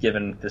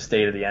 given the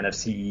state of the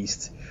NFC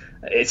East.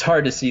 It's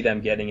hard to see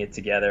them getting it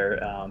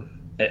together,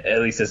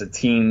 at least as a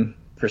team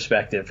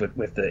perspective,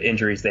 with the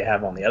injuries they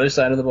have on the other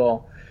side of the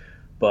ball.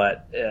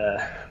 But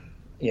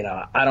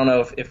I don't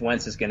know if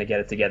Wentz is going to get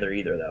it together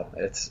either, though.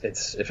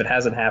 It's if it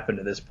hasn't happened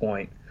to this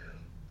point,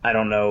 I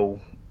don't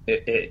know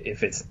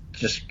if it's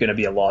just going to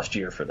be a lost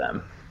year for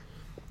them.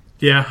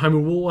 Yeah, I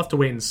mean, we'll have to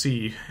wait and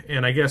see.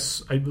 And I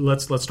guess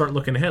let's start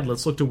looking ahead.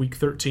 Let's look to Week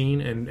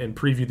 13 and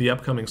preview the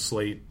upcoming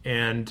slate.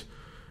 And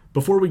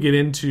before we get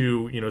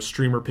into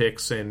streamer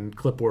picks and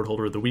clipboard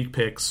holder of the week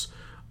picks,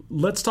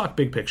 let's talk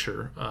big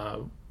picture.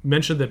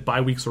 Mentioned that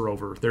bye weeks are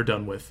over; they're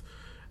done with.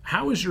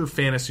 How is your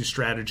fantasy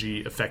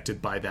strategy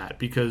affected by that?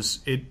 Because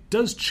it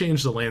does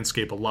change the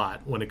landscape a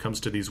lot when it comes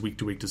to these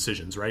week-to-week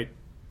decisions, right?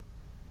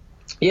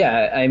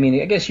 Yeah, I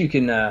mean, I guess you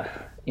can,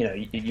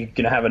 you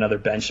can have another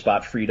bench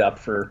spot freed up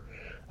for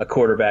a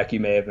quarterback you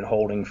may have been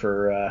holding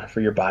for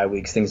your bye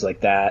weeks, things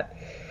like that.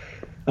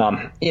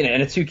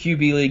 In a 2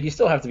 QB league, you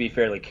still have to be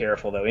fairly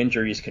careful, though.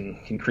 Injuries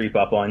can creep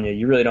up on you.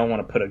 You really don't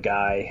want to put a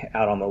guy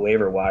out on the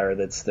waiver wire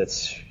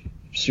that's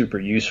super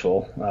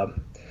useful.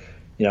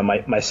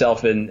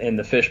 Myself in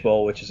the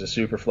Fishbowl, which is a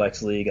super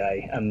flex league,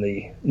 I'm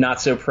the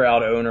not so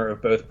proud owner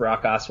of both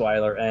Brock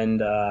Osweiler and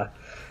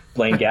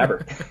Blaine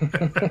Gabbert.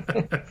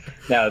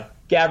 Now,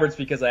 Gabbert's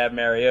because I have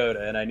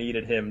Mariota and I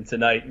needed him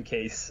tonight in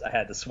case I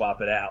had to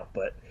swap it out.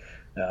 But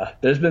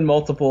there's been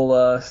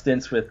multiple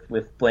stints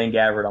with Blaine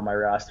Gabbert on my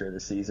roster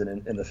this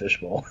season in the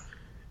Fishbowl.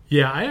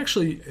 Yeah,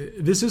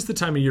 this is the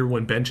time of year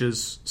when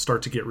benches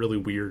start to get really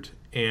weird.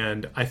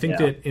 And I think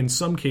that in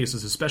some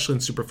cases, especially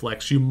in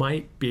Superflex, you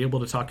might be able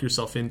to talk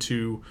yourself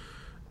into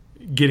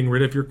getting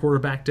rid of your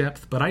quarterback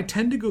depth. But I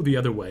tend to go the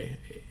other way.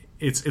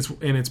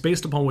 It's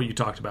based upon what you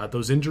talked about,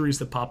 those injuries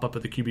that pop up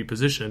at the QB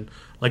position,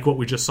 like what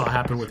we just saw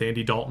happen with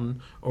Andy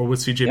Dalton or with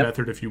CJ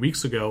Beathard a few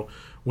weeks ago.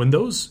 When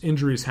those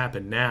injuries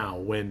happen now,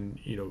 when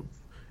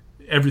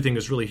everything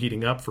is really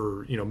heating up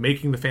for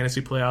making the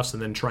fantasy playoffs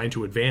and then trying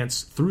to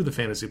advance through the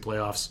fantasy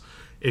playoffs,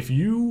 if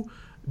you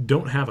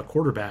don't have a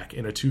quarterback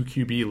in a 2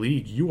 QB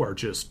league,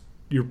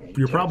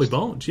 you're probably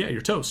boned. Yeah,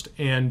 you're toast.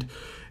 And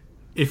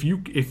if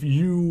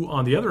you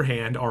on the other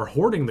hand are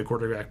hoarding the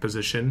quarterback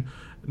position,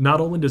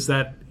 not only does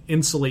that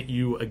insulate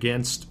you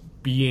against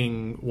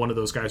being one of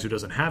those guys who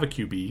doesn't have a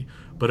QB,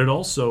 but it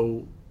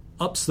also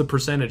ups the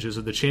percentages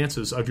of the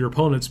chances of your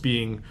opponents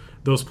being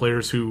those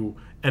players who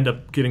end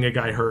up getting a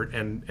guy hurt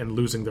and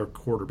losing their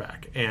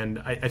quarterback. And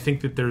I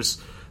think that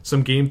there's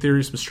some game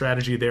theory, some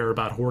strategy there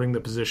about hoarding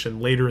the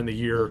position later in the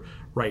year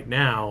right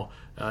now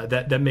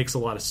that makes a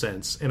lot of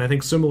sense. And I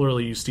think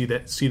similarly you see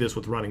this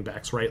with running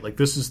backs, right? Like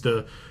this is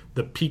the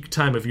peak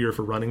time of year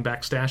for running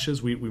back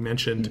stashes. We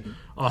mentioned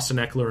Austin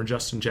Eckler and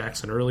Justin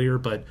Jackson earlier,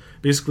 but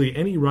basically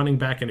any running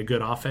back in a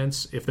good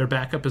offense, if their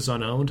backup is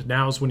unowned,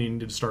 now is when you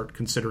need to start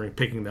considering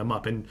picking them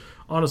up. And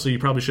honestly, you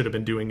probably should have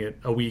been doing it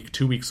a week,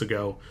 2 weeks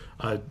ago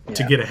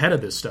to get ahead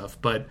of this stuff.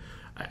 But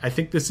I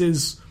think this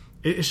is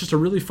it's just a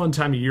really fun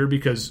time of year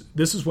because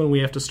this is when we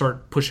have to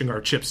start pushing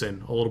our chips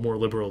in a little more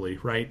liberally,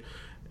 right?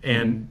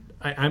 And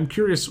I'm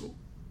curious,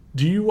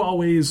 do you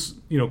always,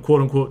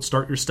 quote unquote,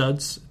 start your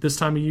studs this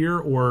time of year,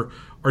 or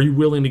are you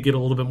willing to get a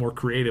little bit more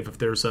creative if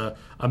there's a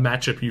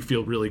matchup you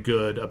feel really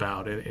good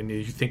about and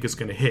you think is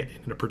going to hit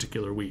in a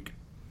particular week?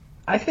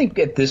 I think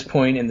at this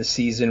point in the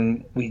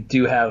season, we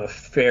do have a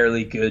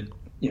fairly good,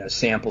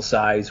 sample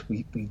size.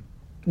 We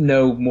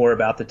know more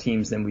about the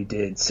teams than we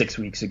did 6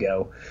 weeks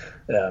ago.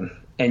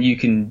 And you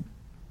can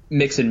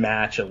mix and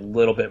match a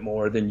little bit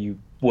more than you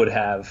would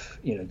have,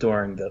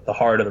 during the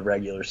heart of the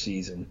regular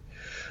season.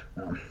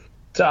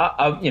 So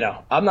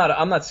I'm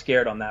not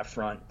scared on that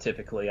front.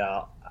 Typically,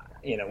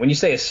 when you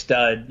say a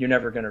stud, you're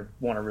never going to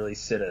want to really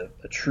sit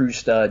a true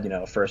stud,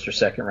 a first or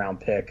second round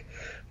pick.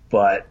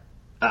 But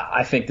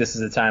I think this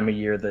is the time of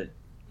year that,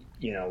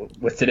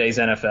 with today's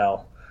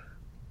NFL,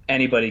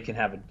 anybody can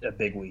have a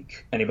big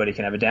week. Anybody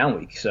can have a down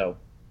week. So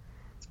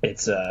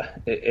it's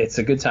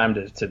a good time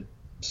to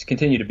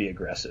continue to be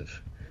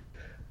aggressive.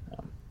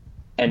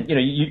 And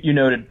you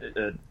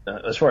noted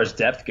as far as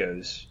depth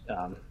goes,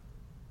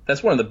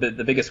 that's one of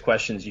the biggest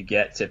questions you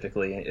get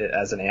typically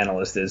as an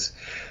analyst is,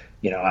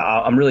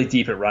 I'm really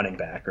deep at running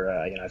back, or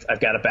I've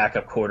got a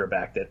backup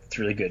quarterback that's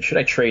really good. Should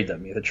I trade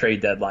them? The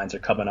trade deadlines are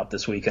coming up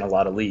this week in a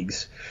lot of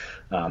leagues.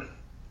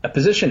 A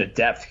position of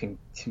depth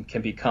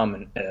can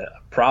become a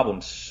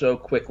problem so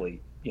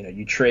quickly.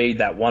 You trade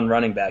that one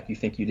running back you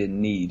think you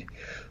didn't need.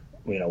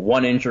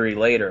 One injury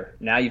later,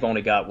 now you've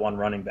only got one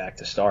running back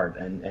to start,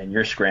 and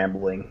you're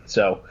scrambling.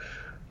 So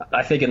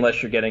I think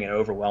unless you're getting an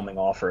overwhelming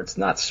offer, it's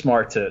not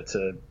smart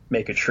to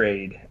make a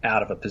trade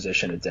out of a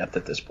position of depth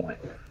at this point.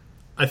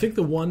 I think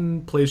the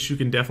one place you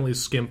can definitely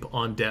skimp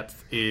on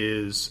depth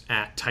is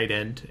at tight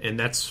end, and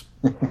that's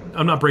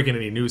I'm not breaking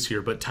any news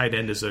here, but tight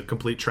end is a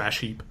complete trash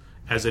heap,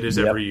 as it is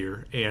every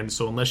year. And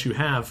so unless you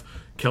have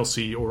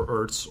Kelsey or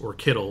Ertz or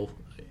Kittle,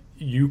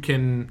 you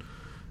can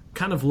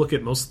kind of look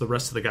at most of the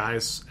rest of the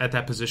guys at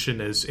that position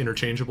as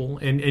interchangeable.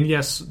 And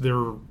yes,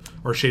 there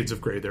are shades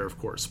of gray there, of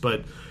course,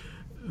 but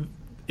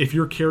if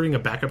you're carrying a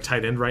backup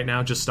tight end right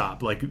now, just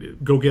stop.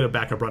 Go get a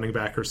backup running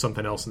back or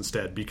something else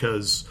instead,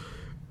 because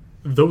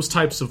those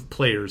types of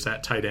players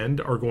at tight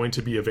end are going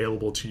to be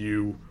available to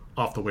you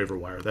off the waiver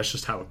wire. That's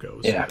just how it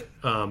goes. Yeah.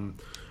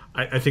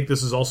 I think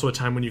this is also a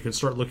time when you can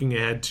start looking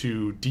ahead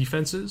to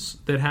defenses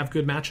that have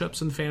good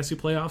matchups in the fantasy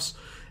playoffs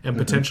and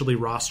potentially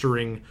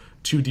rostering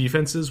two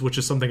defenses, which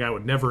is something I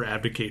would never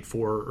advocate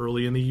for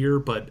early in the year.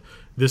 But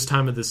this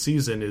time of the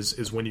season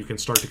is when you can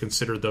start to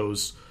consider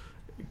those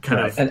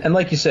kind of. And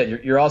like you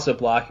said, you're also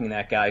blocking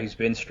that guy who's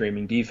been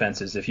streaming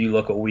defenses if you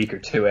look a week or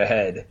two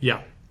ahead.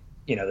 Yeah.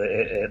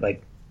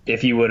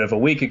 If you would have a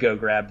week ago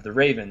grabbed the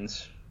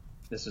Ravens,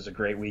 this is a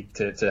great week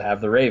to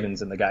have the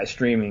Ravens, and the guy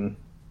streaming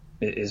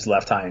is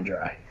left high and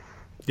dry.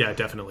 Yeah,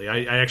 definitely.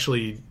 I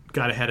actually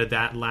got ahead of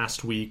that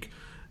last week.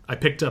 I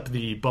picked up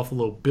the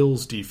Buffalo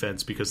Bills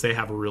defense because they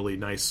have a really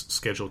nice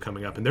schedule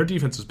coming up, and their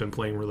defense has been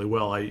playing really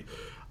well.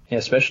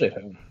 Especially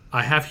at home.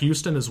 I have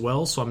Houston as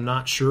well, so I'm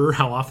not sure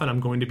how often I'm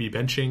going to be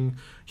benching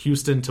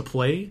Houston to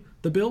play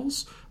the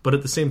Bills. But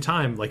at the same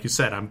time, like you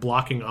said, I'm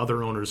blocking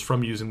other owners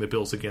from using the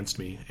Bills against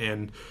me.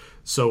 And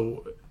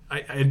so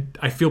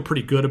I feel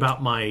pretty good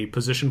about my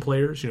position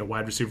players,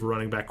 wide receiver,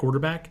 running back,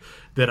 quarterback,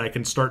 that I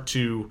can start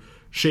to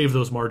shave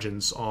those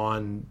margins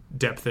on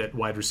depth at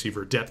wide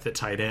receiver, depth at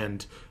tight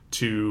end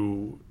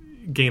to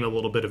gain a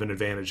little bit of an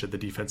advantage at the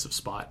defensive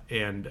spot.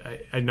 And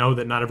I know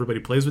that not everybody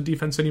plays with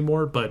defense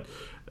anymore, but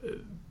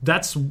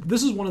this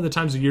is one of the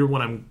times of year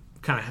when I'm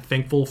kind of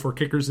thankful for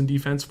kickers and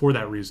defense for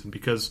that reason,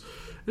 because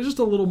there's just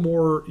a little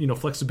more,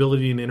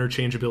 flexibility and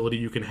interchangeability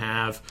you can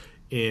have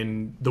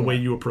in the way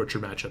you approach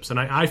your matchups. And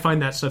I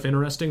find that stuff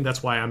interesting.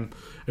 That's why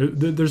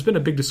there's been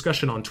a big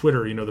discussion on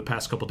Twitter, the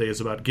past couple days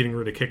about getting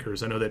rid of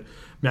kickers. I know that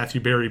Matthew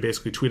Berry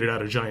basically tweeted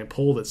out a giant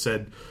poll that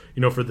said,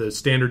 for the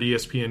standard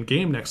ESPN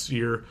game next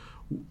year,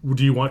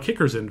 do you want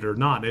kickers in it or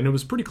not? And it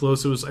was pretty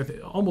close. It was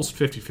almost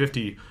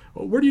 50-50.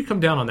 Where do you come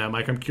down on that,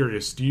 Mike? I'm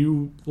curious. Do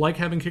you like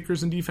having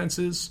kickers in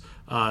defenses?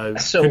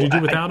 Could you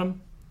do without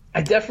them?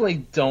 I definitely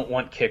don't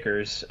want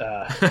kickers.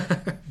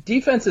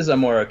 Defenses I'm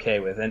more okay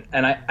with.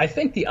 And I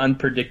think the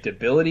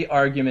unpredictability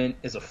argument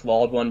is a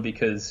flawed one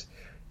because,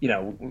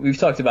 we've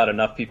talked about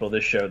enough people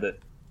this show that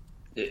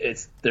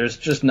there's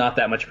just not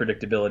that much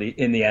predictability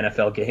in the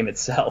NFL game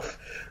itself.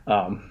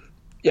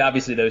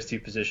 Obviously those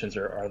two positions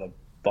are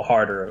the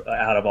harder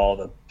out of all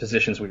the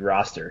positions we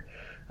roster.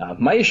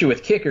 My issue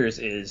with kickers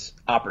is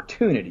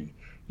opportunity.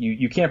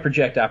 You can't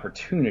project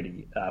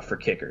opportunity for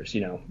kickers.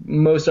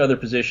 Most other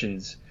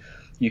positions,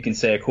 you can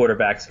say a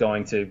quarterback's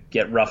going to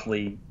get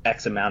roughly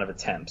X amount of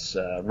attempts.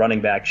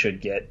 Running back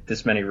should get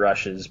this many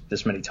rushes,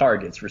 this many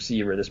targets.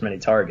 Receiver, this many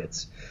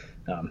targets.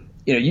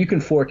 You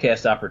can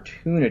forecast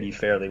opportunity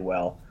fairly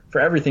well for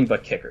everything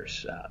but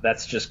kickers.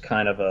 That's just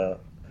kind of a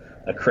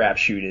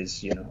crapshoot.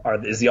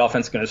 Is the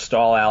offense going to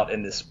stall out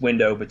in this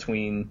window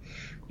between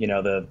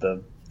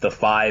the the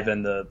 5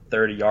 and the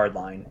 30-yard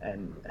line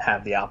and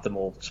have the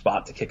optimal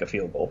spot to kick a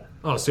field goal.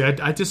 Oh, see,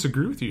 I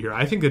disagree with you here.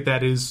 I think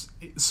that is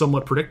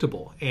somewhat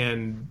predictable,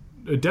 and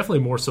definitely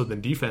more so than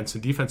defense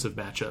and defensive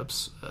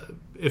matchups,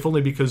 if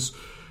only because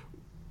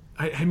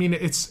I mean,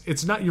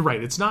 it's not. You're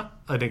right. It's not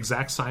an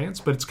exact science,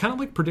 but it's kind of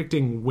like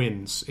predicting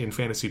wins in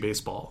fantasy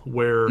baseball,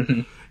 where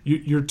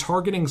you're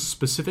targeting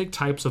specific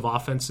types of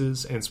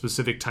offenses and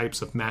specific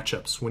types of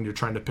matchups when you're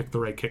trying to pick the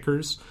right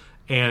kickers.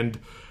 And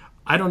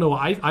I don't know.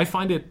 I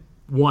find it,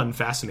 one,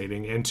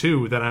 fascinating, and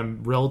two, that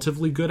I'm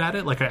relatively good at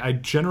it. Like I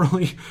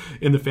generally,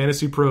 in the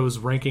Fantasy Pros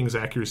rankings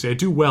accuracy, I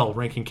do well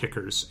ranking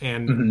kickers,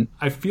 and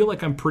I feel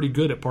like I'm pretty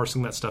good at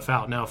parsing that stuff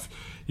out. Now, if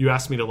you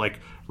asked me to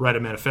like write a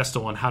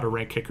manifesto on how to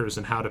rank kickers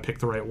and how to pick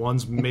the right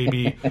ones,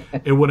 maybe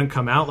it wouldn't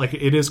come out. Like,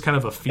 it is kind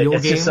of a feel game.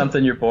 It's just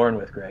something you're born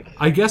with, Greg.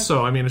 I guess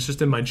so. I mean, it's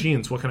just in my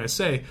genes. What can I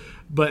say?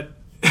 But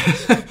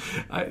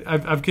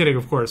I'm kidding,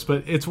 of course,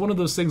 but it's one of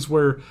those things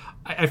where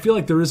I feel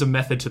like there is a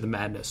method to the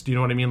madness. Do you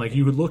know what I mean? Like,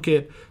 you would look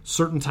at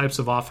certain types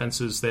of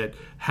offenses that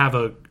have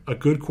a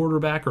good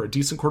quarterback or a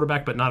decent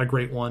quarterback, but not a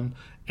great one,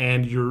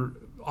 and you're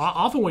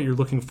often what you're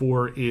looking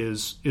for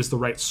is the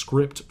right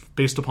script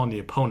based upon the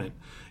opponent.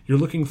 You're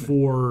looking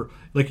for,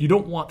 like, you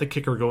don't want the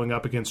kicker going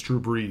up against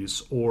Drew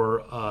Brees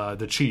or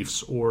the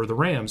Chiefs or the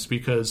Rams,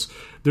 because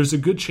there's a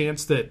good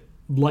chance that,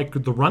 like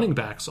the running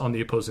backs on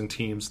the opposing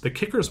teams, the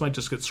kickers might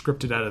just get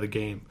scripted out of the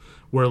game,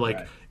 where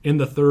like in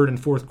the third and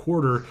fourth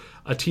quarter,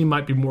 a team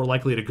might be more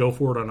likely to go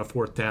for it on a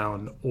fourth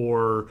down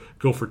or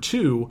go for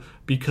two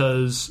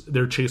because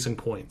they're chasing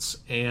points.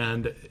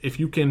 And if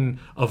you can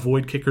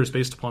avoid kickers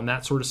based upon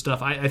that sort of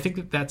stuff, I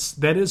think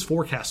that is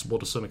forecastable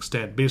to some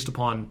extent based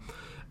upon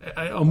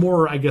a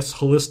more, I guess,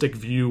 holistic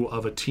view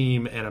of a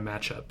team and a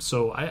matchup.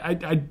 So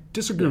I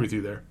disagree with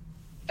you there.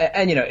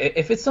 And,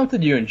 if it's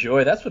something you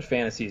enjoy, that's what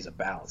fantasy is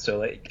about. So,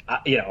 like,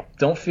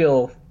 don't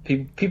feel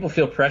people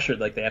feel pressured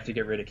like they have to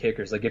get rid of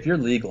kickers. Like, if your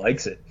league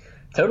likes it,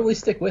 totally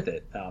stick with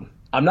it.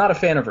 I'm not a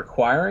fan of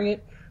requiring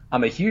it.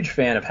 I'm a huge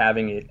fan of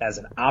having it as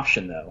an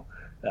option, though.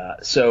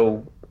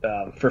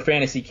 For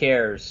Fantasy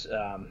Cares,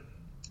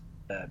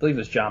 I believe it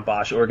was John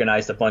Bosch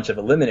organized a bunch of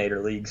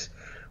eliminator leagues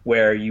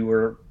where you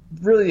were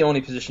really the only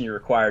position you're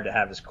required to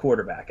have is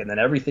quarterback, and then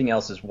everything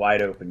else is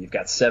wide open. You've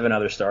got 7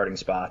 other starting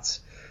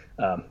spots.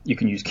 You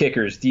can use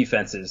kickers,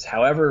 defenses,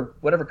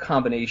 whatever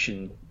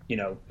combination,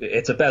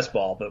 it's a best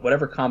ball, but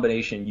whatever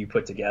combination you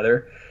put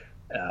together.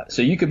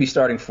 So you could be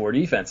starting 4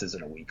 defenses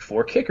in a week,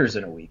 4 kickers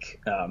in a week.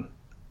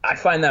 I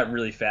find that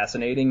really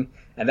fascinating,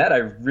 and that I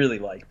really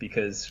like,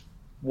 because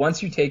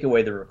once you take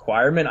away the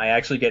requirement, I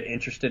actually get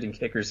interested in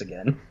kickers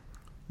again.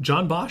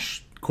 John Bosch,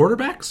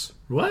 quarterbacks?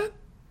 What?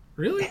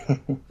 Really?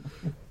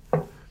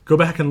 Go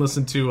back and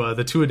listen to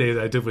the two-a-day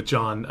that I did with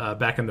John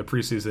back in the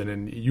preseason,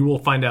 and you will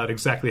find out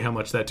exactly how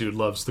much that dude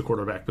loves the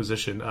quarterback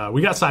position.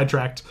 We got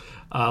sidetracked.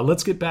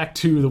 Let's get back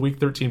to the Week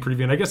 13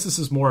 preview, and I guess this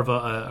is more of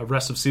a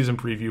rest of season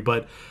preview,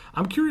 but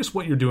I'm curious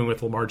what you're doing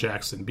with Lamar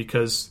Jackson,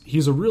 because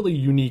he's a really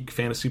unique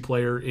fantasy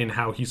player in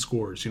how he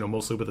scores,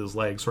 mostly with his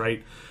legs,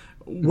 right?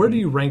 Where do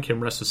you rank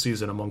him rest of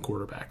season among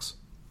quarterbacks?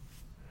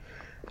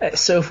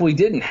 So if we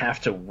didn't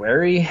have to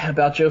worry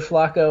about Joe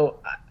Flacco,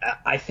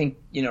 I think,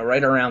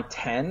 right around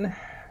 10,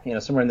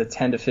 somewhere in the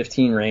 10 to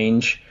 15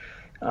 range.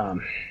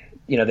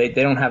 They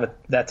don't have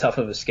that tough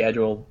of a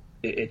schedule.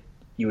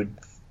 You would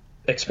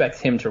expect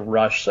him to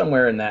rush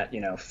somewhere in that,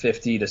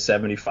 50 to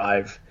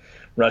 75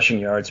 rushing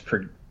yards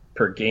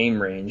per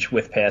game range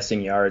with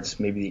passing yards,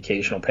 maybe the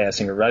occasional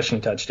passing or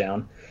rushing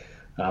touchdown.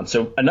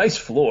 So a nice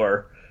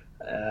floor.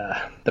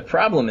 The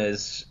problem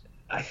is,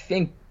 I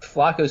think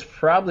Flacco's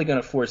probably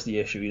going to force the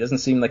issue. He doesn't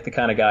seem like the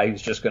kind of guy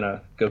who's just going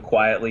to go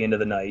quietly into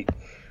the night.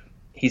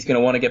 He's going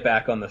to want to get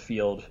back on the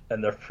field,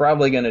 and they're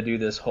probably going to do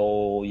this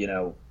whole,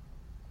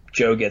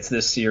 Joe gets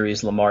this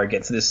series, Lamar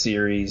gets this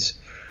series.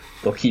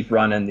 They'll keep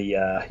running the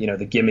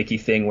gimmicky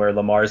thing where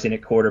Lamar's in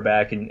at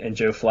quarterback and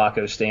Joe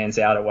Flacco stands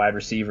out at wide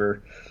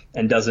receiver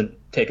and doesn't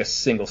take a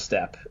single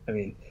step. I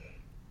mean,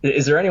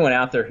 is there anyone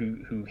out there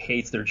who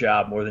hates their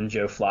job more than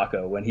Joe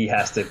Flacco when he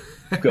has to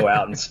go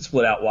out and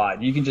split out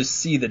wide? You can just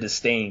see the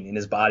disdain in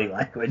his body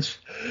language.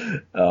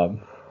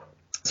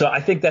 So I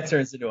think that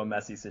turns into a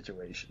messy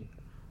situation.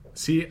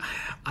 See,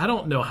 I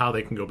don't know how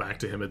they can go back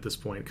to him at this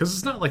point, because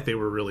it's not like they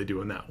were really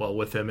doing that well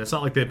with him. It's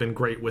not like they've been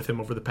great with him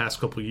over the past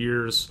couple of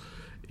years.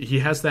 He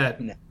has that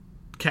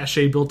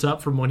cachet built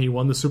up from when he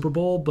won the Super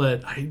Bowl,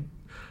 but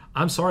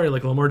I'm sorry,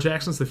 like, Lamar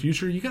Jackson's the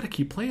future. You got to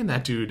keep playing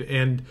that dude.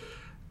 And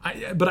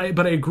But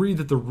I agree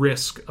that the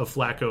risk of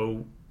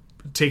Flacco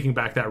taking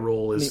back that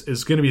role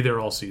is going to be there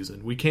all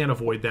season. We can't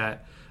avoid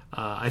that.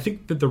 I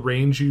think that the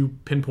range you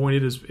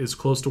pinpointed is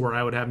close to where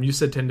I would have him. You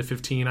said 10 to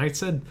 15. I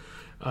said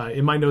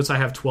in my notes I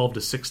have 12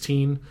 to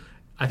 16.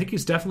 I think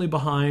he's definitely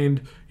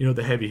behind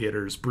the heavy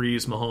hitters: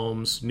 Breeze,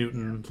 Mahomes,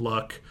 Newton,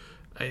 Luck,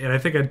 and I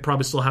think I'd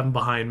probably still have him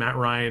behind Matt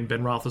Ryan,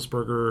 Ben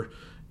Roethlisberger,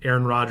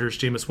 Aaron Rodgers,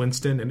 Jameis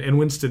Winston, and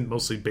Winston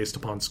mostly based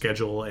upon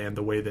schedule and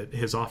the way that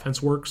his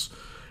offense works.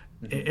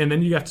 And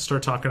then you have to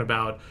start talking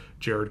about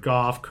Jared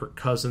Goff, Kirk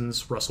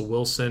Cousins, Russell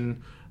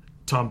Wilson,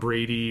 Tom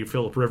Brady,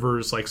 Phillip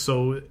Rivers. Like,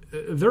 so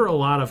there are a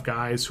lot of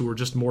guys who are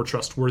just more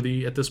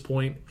trustworthy at this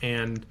point,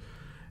 and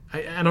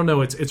I don't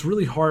know. It's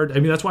really hard. I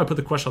mean, that's why I put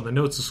the question on the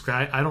notes.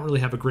 I don't really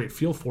have a great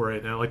feel for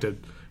it, and I like to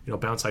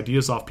bounce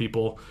ideas off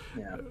people.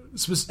 Yeah.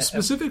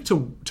 Specific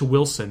to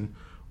Wilson,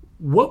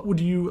 what would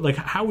you like?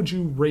 How would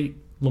you rate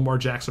Lamar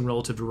Jackson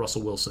relative to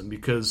Russell Wilson?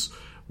 Because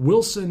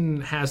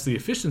Wilson has the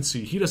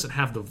efficiency. He doesn't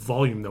have the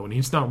volume, though, and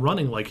he's not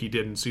running like he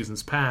did in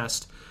seasons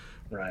past.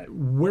 Right.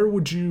 Where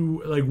would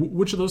you like?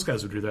 Which of those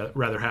guys would you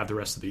rather have the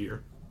rest of the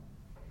year?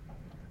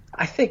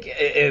 I think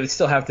it would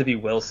still have to be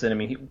Wilson. I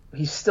mean,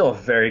 he's still a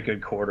very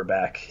good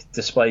quarterback,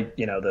 despite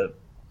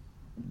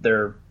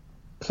their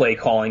play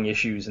calling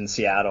issues in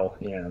Seattle.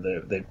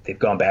 They've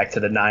gone back to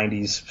the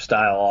 '90s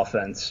style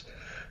offense.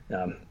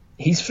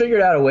 He's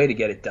figured out a way to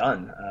get it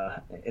done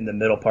in the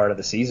middle part of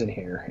the season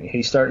here.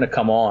 He's starting to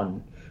come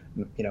on.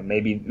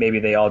 Maybe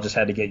they all just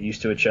had to get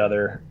used to each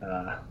other.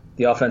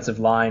 The offensive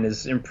line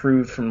has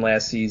improved from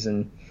last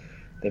season.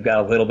 They've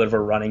got a little bit of a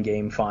running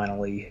game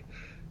finally.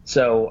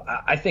 So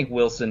I think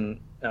Wilson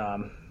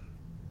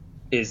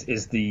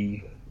is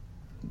the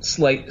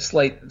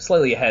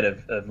slightly ahead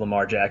of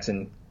Lamar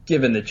Jackson,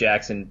 given that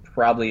Jackson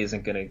probably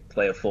isn't going to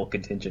play a full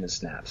contingent of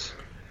snaps.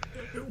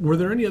 Were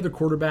there any other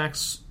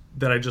quarterbacks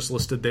that I just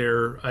listed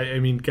there? I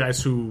mean,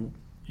 guys who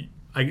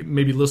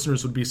maybe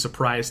listeners would be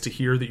surprised to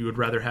hear that you would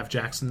rather have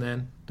Jackson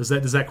than? Does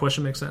that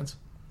question make sense?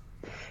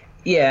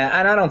 Yeah,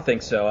 and I don't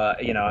think so.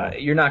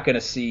 You're not going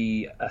to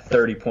see a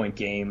 30-point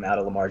game out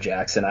of Lamar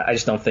Jackson. I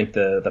just don't think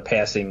the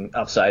passing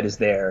upside is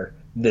there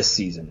this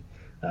season.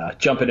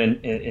 Jumping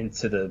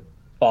into the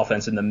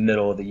offense in the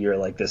middle of the year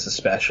like this,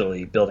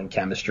 especially building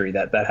chemistry,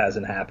 that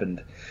hasn't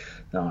happened.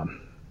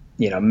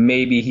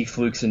 Maybe he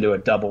flukes into a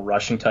double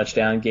rushing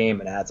touchdown game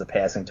and adds a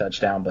passing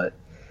touchdown, but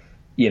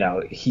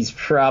he's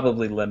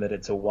probably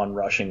limited to one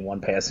rushing, one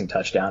passing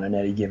touchdown in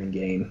any given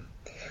game.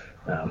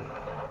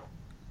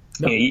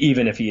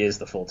 Even if he is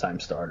the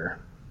full-time starter.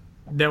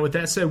 Now, with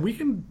that said,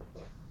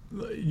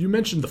 you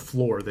mentioned the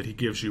floor that he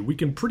gives you. We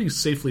can pretty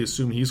safely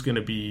assume he's going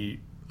to be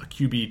a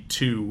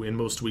QB2 in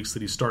most weeks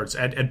that he starts,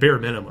 at bare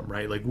minimum,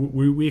 right? Like,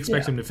 we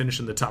expect him to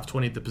finish in the top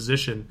 20 at the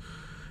position.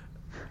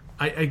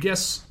 I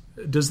guess,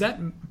 does that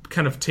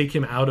kind of take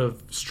him out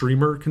of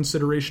streamer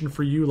consideration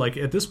for you? Like,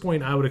 at this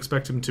point, I would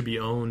expect him to be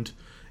owned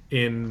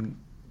in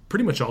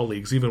pretty much all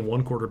leagues, even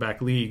one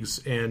quarterback leagues.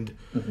 And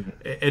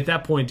at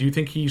that point, do you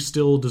think he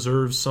still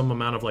deserves some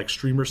amount of like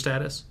streamer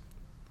status?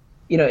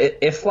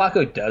 If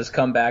Flacco does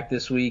come back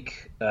this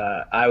week,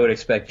 I would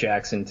expect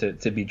Jackson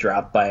to be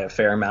dropped by a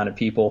fair amount of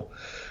people.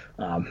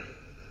 I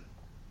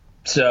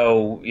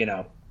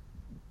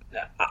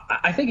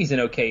think he's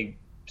an okay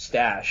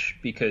stash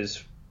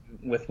because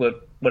with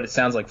what it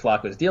sounds like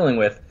Flacco is dealing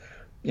with,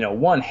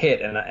 one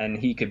hit and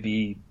he could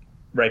be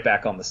right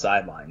back on the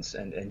sidelines,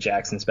 and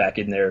Jackson's back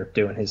in there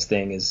doing his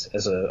thing as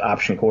an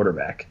option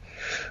quarterback.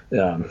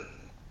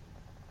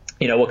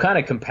 What kind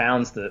of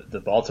compounds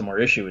the Baltimore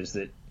issue is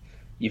that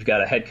you've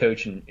got a head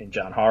coach in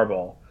John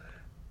Harbaugh.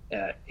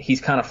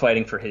 He's kind of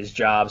fighting for his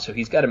job, so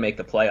he's got to make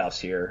the playoffs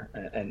here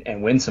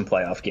and win some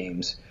playoff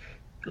games.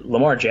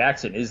 Lamar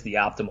Jackson is the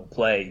optimal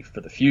play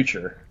for the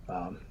future.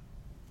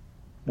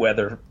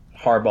 Whether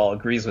Harbaugh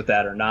agrees with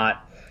that or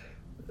not,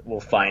 we'll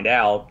find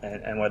out,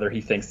 and whether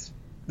he thinks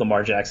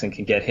Lamar Jackson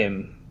can get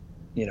him,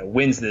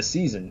 wins this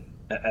season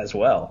as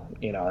well.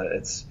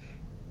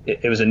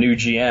 It was a new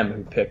GM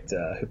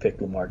who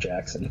picked Lamar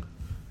Jackson.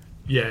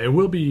 Yeah, it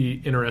will be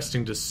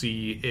interesting to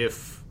see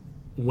if,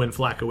 when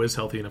Flacco is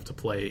healthy enough to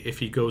play, if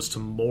he goes to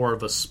more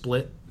of a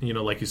split.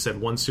 Like you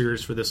said, one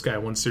series for this guy,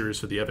 one series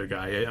for the other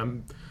guy.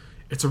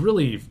 It's a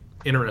really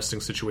interesting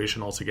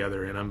situation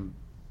altogether, and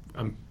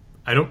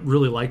I don't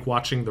really like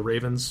watching the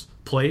Ravens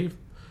play,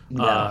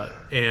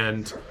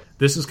 and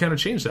this has kind of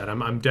changed that.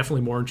 I'm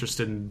definitely more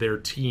interested in their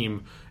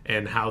team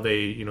and how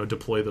they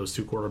deploy those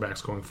two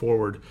quarterbacks going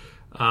forward.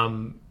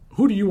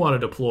 Who do you want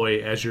to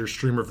deploy as your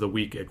streamer of the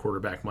week at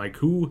quarterback, Mike?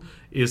 Who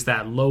is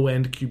that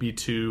low-end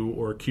QB2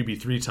 or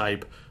QB3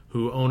 type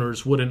who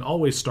owners wouldn't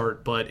always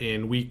start, but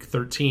in week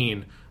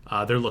 13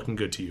 they're looking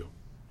good to you?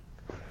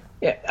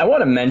 Yeah, I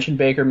want to mention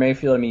Baker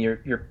Mayfield. I mean,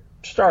 you're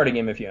starting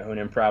him if you own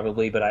him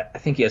probably, but I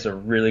think he has a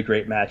really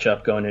great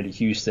matchup going into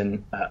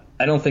Houston.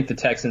 I don't think the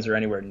Texans are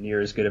anywhere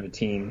near as good of a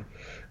team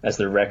as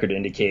their record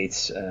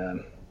indicates,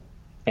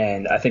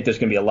 and I think there's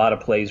going to be a lot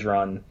of plays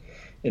run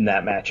in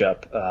that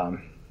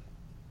matchup.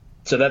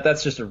 So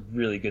that's just a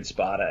really good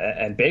spot.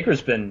 And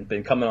Baker's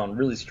been coming on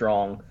really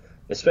strong,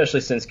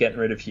 especially since getting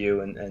rid of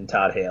Hugh and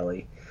Todd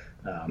Haley.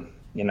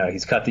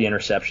 He's cut the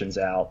interceptions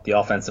out. The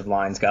offensive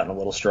line's gotten a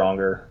little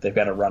stronger. They've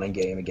got a running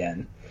game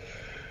again.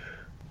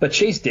 But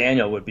Chase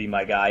Daniel would be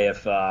my guy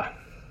if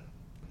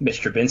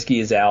Mitch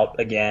Trubisky is out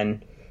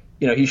again.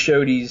 He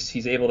showed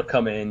he's able to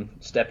come in,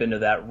 step into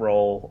that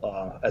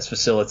role as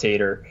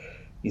facilitator.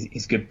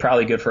 He's good,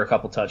 probably good for a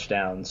couple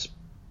touchdowns.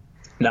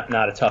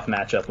 Not a tough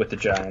matchup with the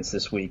Giants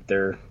this week.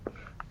 They're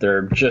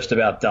just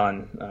about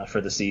done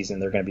for the season.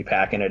 They're going to be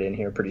packing it in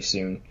here pretty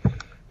soon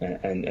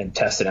and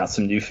testing out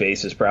some new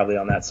faces probably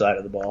on that side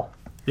of the ball.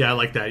 Yeah, I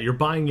like that. You're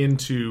buying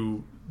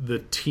into the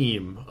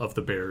team of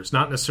the Bears,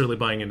 not necessarily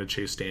buying into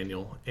Chase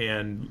Daniel.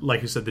 And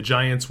like you said, the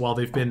Giants, while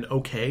they've been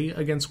okay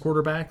against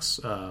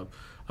quarterbacks,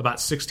 about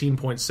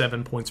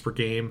 16.7 points per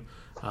game,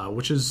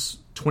 which is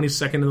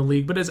 22nd in the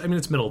league, but it's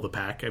middle of the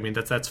pack. I mean,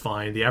 that's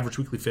fine. The average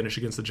weekly finish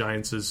against the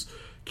Giants is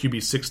QB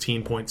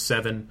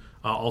 16.7,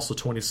 also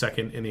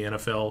 22nd in the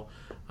NFL.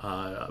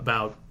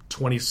 About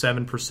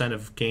 27%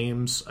 of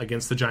games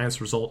against the Giants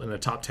result in a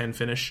top 10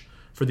 finish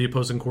for the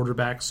opposing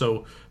quarterback.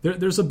 So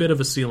there's a bit of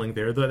a ceiling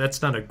there.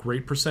 That's not a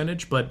great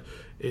percentage, but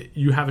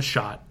you have a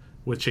shot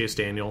with Chase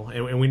Daniel,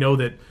 and we know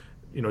that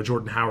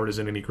Jordan Howard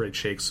isn't any great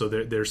shakes, so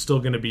they're still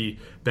going to be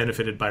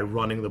benefited by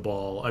running the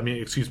ball.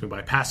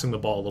 By passing the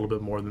ball a little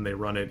bit more than they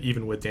run it,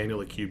 even with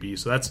Daniel at QB.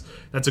 So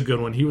that's a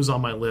good one. He was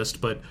on my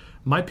list, but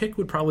my pick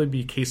would probably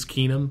be Case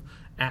Keenum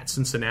at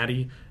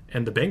Cincinnati.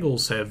 And the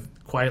Bengals have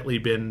quietly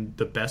been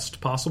the best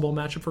possible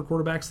matchup for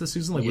quarterbacks this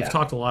season. We've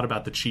talked a lot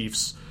about the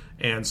Chiefs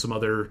and some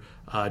other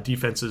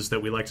defenses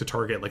that we like to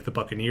target, like the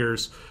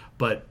Buccaneers.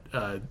 But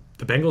the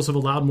Bengals have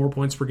allowed more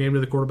points per game to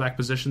the quarterback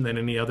position than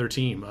any other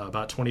team,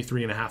 about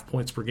 23.5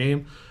 points per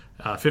game.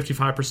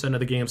 55% of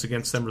the games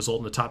against them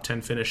result in a top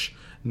 10 finish.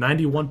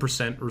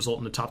 91%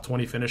 result in a top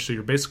 20 finish. So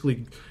you're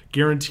basically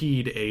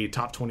guaranteed a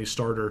top 20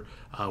 starter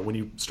when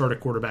you start a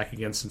quarterback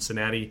against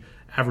Cincinnati.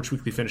 Average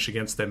weekly finish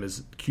against them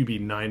is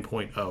QB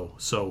 9.0.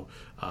 So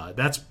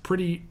that's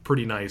pretty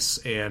nice.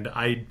 And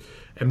I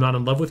am not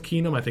in love with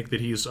Keenum. I think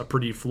that he's a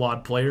pretty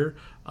flawed player.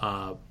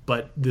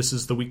 But this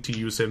is the week to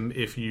use him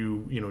if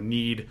you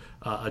need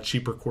a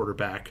cheaper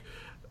quarterback.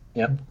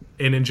 Yep.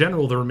 And in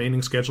general, the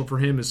remaining schedule for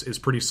him is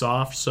pretty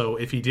soft. So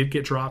if he did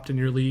get dropped in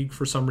your league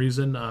for some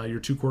reason, your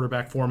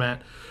 2-quarterback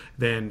format,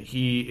 then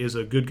he is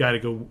a good guy to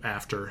go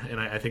after. And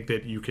I think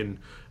that you can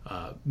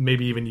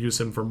maybe even use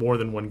him for more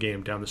than one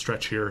game down the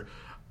stretch here.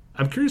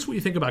 I'm curious what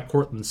you think about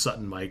Courtland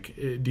Sutton, Mike.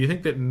 Do you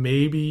think that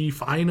maybe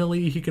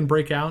finally he can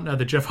break out now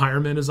that Jeff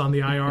Hireman is on the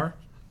IR?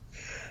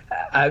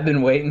 I've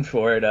been waiting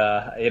for it.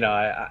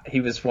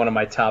 He was one of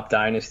my top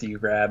dynasty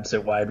grabs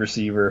at wide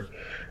receiver.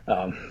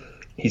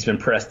 He's been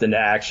pressed into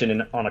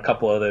action on a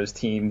couple of those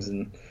teams.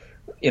 And,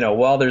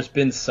 while there's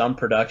been some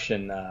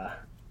production,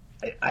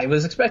 I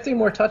was expecting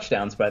more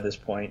touchdowns by this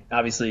point.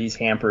 Obviously, he's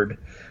hampered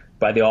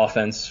by the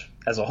offense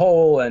as a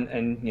whole and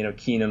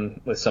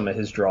Keenum with some of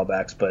his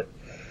drawbacks. But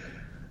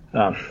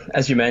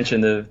as you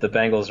mentioned, the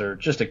Bengals are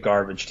just a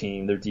garbage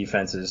team. Their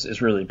defense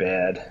is really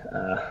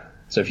bad.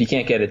 So if you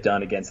can't get it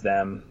done against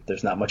them,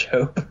 there's not much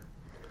hope.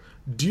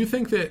 Do you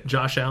think that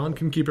Josh Allen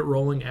can keep it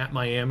rolling at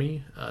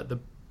Miami? The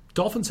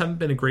Dolphins haven't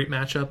been a great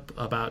matchup,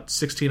 about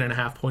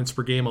 16.5 points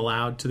per game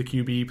allowed to the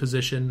QB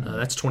position.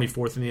 That's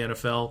 24th in the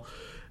NFL.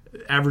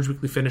 Average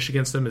weekly finish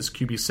against them is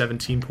QB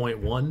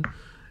 17.1.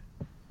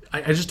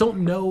 I just don't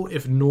know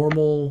if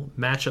normal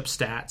matchup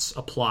stats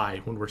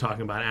apply when we're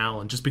talking about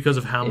Allen, just because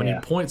of how many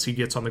points he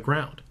gets on the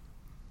ground.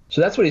 So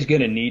that's what he's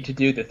going to need to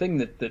do. The thing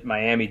that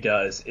Miami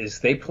does is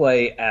they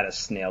play at a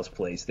snail's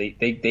pace.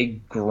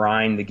 They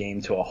grind the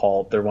game to a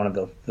halt. They're one of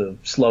the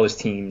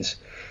slowest teams.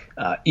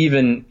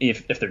 Even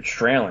if they're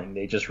trailing,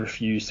 they just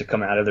refuse to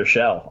come out of their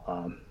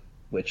shell,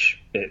 which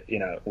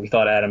we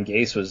thought Adam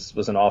Gase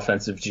was an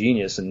offensive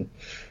genius, and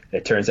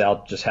it turns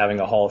out just having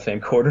a Hall of Fame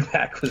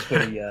quarterback was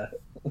what he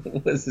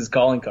was his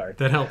calling card.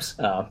 That helps.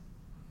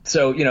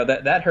 So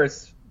that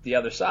hurts the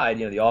other side.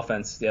 The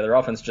other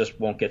offense just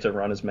won't get to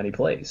run as many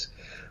plays.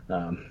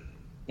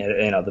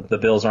 The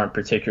Bills aren't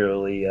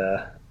particularly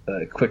a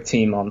quick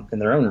team in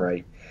their own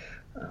right.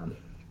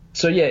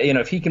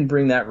 If he can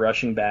bring that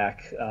rushing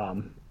back.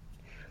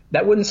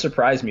 That wouldn't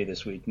surprise me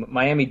this week.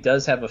 Miami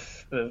does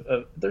have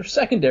their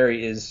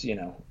secondary is,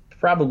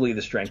 probably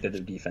the strength of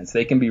their defense.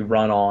 They can be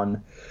run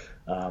on.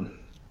 I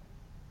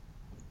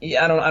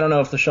don't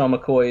know if LeSean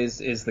McCoy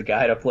is the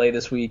guy to play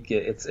this week.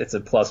 It's a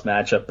plus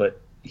matchup, but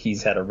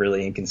he's had a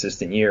really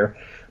inconsistent year.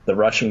 The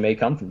rushing may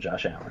come from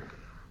Josh Allen.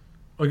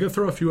 I'm going to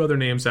throw a few other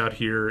names out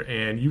here,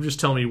 and you just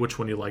tell me which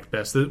one you like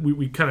best.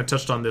 We kind of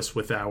touched on this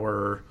with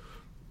our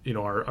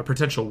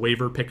potential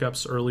waiver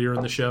pickups earlier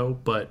in the show,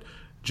 but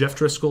Jeff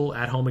Driscoll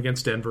at home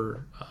against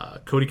Denver,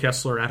 Cody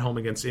Kessler at home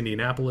against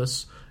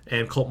Indianapolis,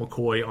 and Colt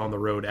McCoy on the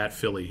road at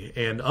Philly.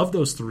 And of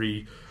those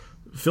three,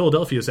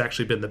 Philadelphia has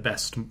actually been the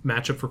best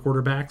matchup for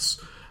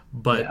quarterbacks.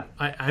 But yeah.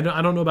 I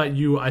don't know about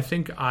you. I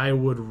think I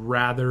would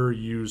rather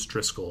use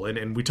Driscoll.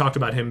 And we talked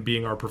about him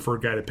being our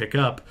preferred guy to pick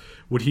up.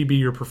 Would he be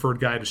your preferred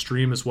guy to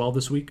stream as well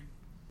this week?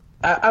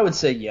 I would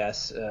say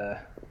yes.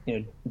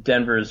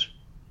 Denver's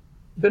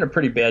been a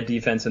pretty bad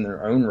defense in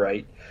their own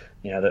right.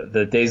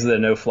 The days of the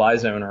no-fly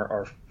zone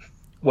are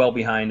well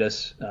behind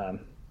us.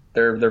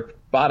 They're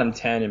bottom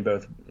 10 in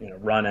both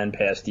run and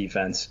pass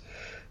defense.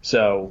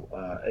 So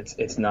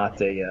it's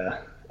not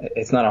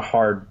a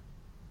hard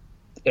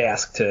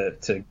ask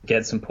to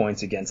get some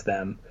points against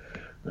them.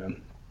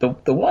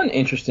 The one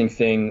interesting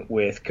thing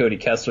with Cody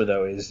Kessler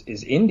though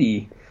is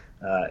Indy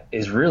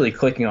is really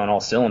clicking on all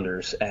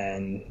cylinders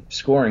and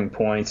scoring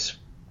points,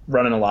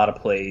 running a lot of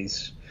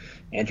plays.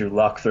 Andrew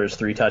Luck throws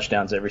 3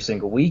 touchdowns every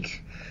single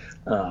week.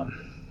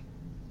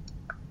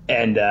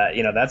 And,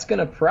 that's going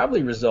to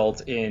probably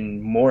result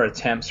in more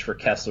attempts for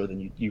Kessler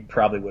than you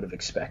probably would have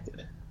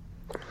expected.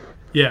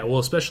 Yeah, well,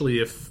 especially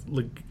if,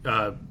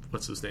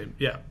 what's his name?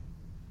 Yeah.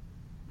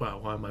 Wow,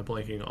 why am I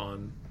blanking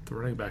on the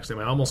running back's name?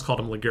 I almost called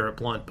him LeGarrette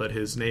Blount, but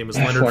his name is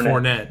Leonard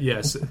Fournette.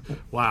 Yes.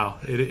 Wow.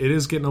 It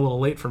is getting a little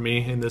late for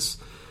me in this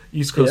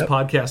East Coast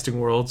podcasting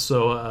world.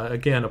 So,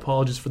 again,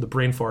 apologies for the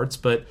brain farts.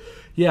 But,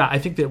 yeah, I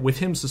think that with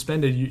him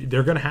suspended,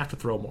 they're going to have to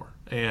throw more.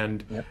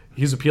 And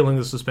he's appealing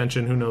the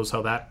suspension. Who knows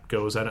how that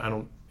goes? I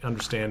don't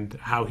understand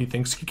how he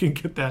thinks he can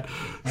get that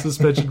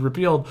suspension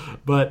repealed.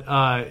 But,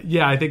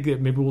 I think that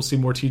maybe we'll see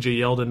more TJ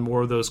Yeldon,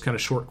 more of those kind of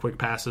short, quick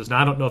passes.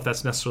 Now, I don't know if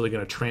that's necessarily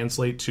going to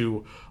translate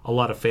to a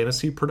lot of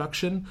fantasy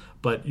production.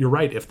 But you're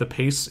right. If the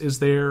pace is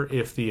there,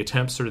 if the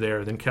attempts are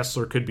there, then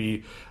Kessler could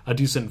be a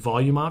decent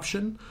volume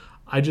option.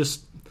 I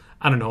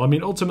don't know. I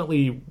mean,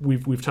 ultimately,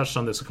 we've touched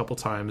on this a couple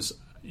times.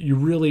 You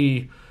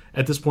really,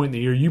 at this point in the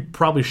year, you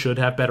probably should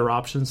have better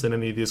options than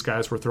any of these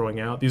guys we're throwing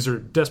out. These are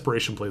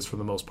desperation plays for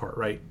the most part,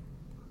 right?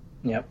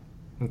 Yep.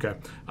 Okay.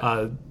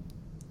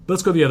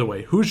 Let's go the other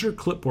way. Who's your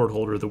clipboard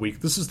holder of the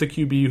week? This is the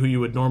QB who you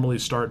would normally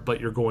start,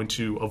 but you're going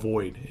to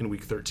avoid in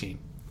Week 13.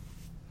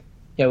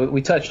 Yeah,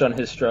 we touched on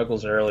his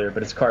struggles earlier,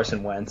 but it's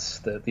Carson Wentz.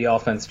 The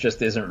offense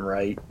just isn't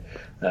right.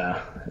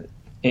 Like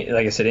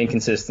I said,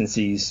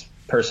 inconsistencies,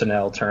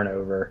 personnel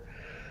turnover,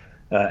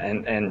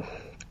 and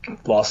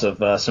loss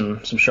of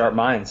some sharp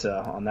minds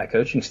on that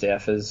coaching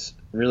staff has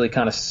really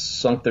kind of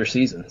sunk their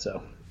season.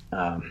 So,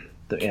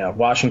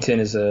 Washington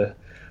is a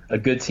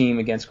good team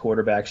against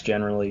quarterbacks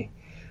generally.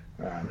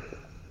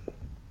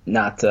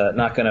 Not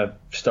going to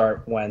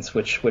start Wentz,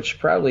 which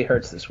probably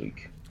hurts this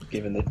week,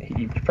 given that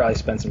you probably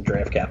spent some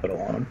draft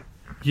capital on him.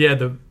 Yeah,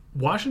 the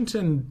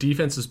Washington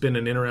defense has been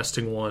an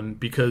interesting one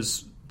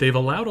because they've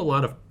allowed a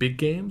lot of big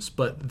games,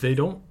 but they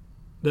don't.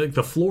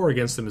 The floor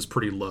against them is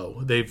pretty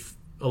low. They've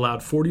allowed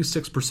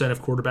 46%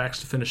 of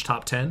quarterbacks to finish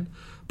top 10,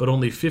 but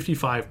only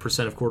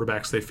 55% of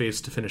quarterbacks they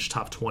faced to finish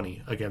top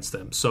 20 against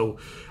them. So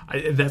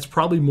that's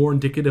probably more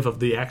indicative of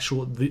the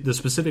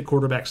specific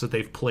quarterbacks that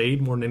they've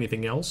played more than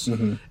anything else,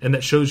 and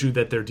that shows you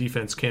that their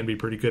defense can be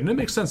pretty good. And it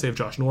makes sense. They have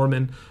Josh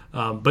Norman.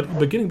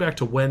 But getting back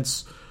to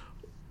Wentz,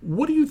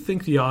 what do you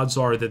think the odds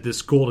are that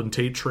this Golden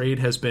Tate trade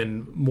has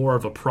been more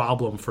of a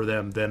problem for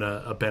them than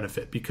a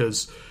benefit?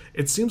 Because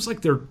it seems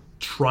like they're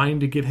trying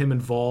to get him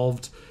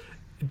involved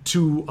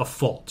to a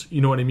fault.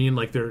 You know what I mean?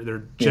 Like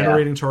they're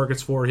generating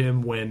targets for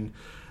him when,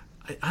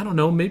 I don't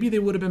know, maybe they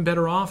would have been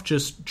better off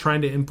just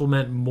trying to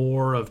implement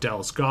more of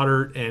Dallas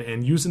Goedert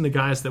and using the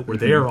guys that were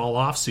there all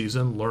off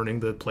season,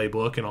 learning the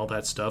playbook and all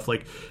that stuff.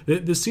 Like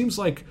this seems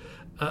like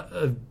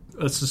a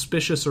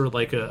suspicious or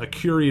like a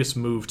curious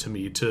move to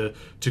me to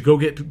go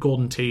get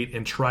Golden Tate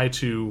and try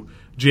to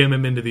jam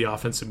him into the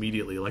offense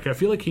immediately. Like I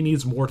feel like he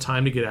needs more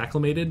time to get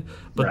acclimated,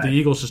 but the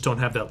Eagles just don't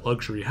have that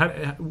luxury.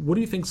 What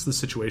do you think is the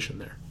situation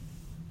there?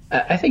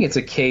 I think it's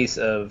a case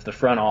of the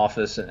front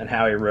office and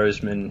Howie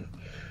Roseman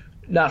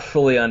not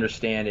fully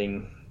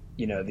understanding,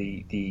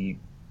 the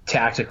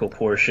tactical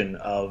portion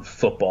of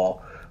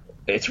football.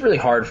 It's really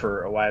hard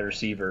for a wide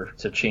receiver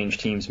to change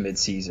teams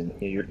mid-season.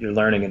 You're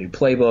learning a new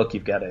playbook.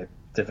 You've got to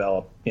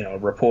develop, a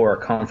rapport or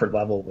comfort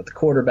level with the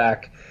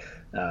quarterback.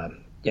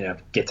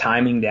 Get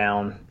timing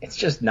down. It's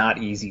just not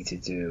easy to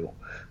do.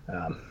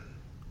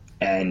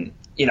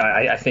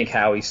 I think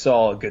Howie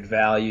saw a good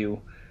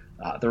value.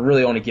 They're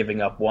really only giving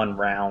up one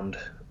round.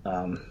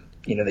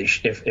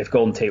 If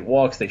Golden Tate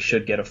walks, they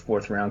should get a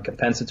fourth round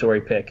compensatory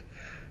pick.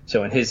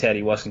 So in his head,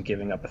 he wasn't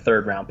giving up a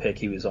third round pick.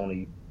 He was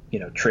only,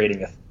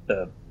 trading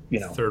a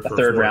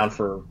third round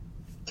for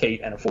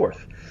Tate and a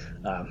fourth.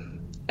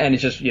 And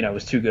it's just, it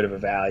was too good of a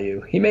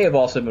value. He may have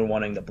also been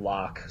wanting to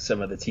block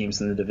some of the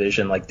teams in the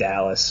division, like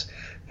Dallas,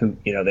 who,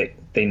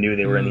 they knew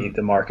they were in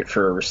the market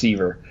for a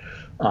receiver.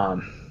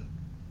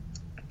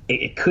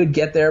 It could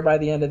get there by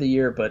the end of the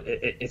year, but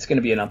it's going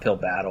to be an uphill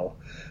battle.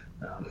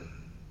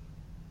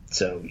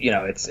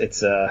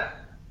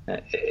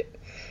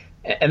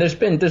 And there's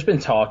been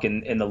talk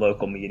in the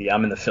local media.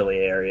 I'm in the Philly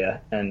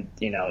area, and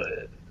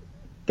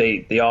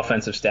the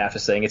offensive staff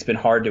is saying it's been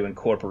hard to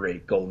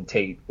incorporate Golden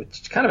Tate,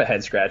 which is kind of a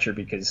head scratcher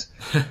because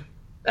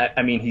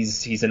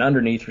he's an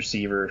underneath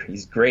receiver.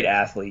 He's a great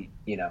athlete.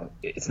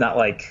 It's not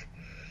like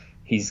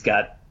he's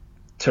got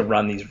to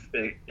run these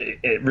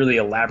really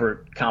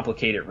elaborate,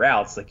 complicated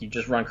routes. Like you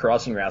just run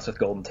crossing routes with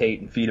Golden Tate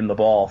and feed him the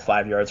ball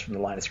 5 yards from the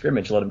line of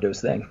scrimmage, let him do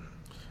his thing.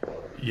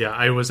 Yeah,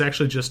 I was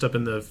actually just up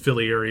in the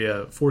Philly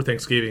area for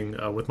Thanksgiving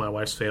with my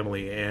wife's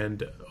family,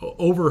 and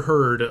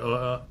overheard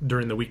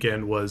during the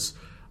weekend was,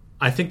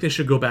 I think they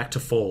should go back to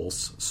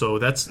Foles. So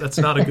that's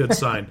not a good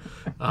sign.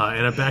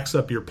 And it backs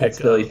up your pick. That's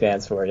Philly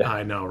fans for you.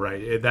 I know,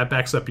 right? That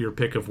backs up your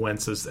pick of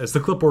Wentz as the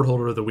clipboard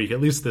holder of the week,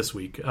 at least this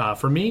week.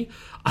 For me,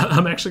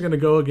 I'm actually going to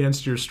go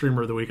against your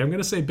streamer of the week. I'm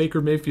going to say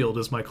Baker Mayfield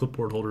is my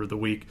clipboard holder of the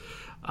week.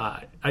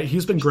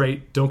 He's been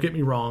great, don't get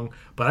me wrong,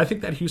 but I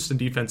think that Houston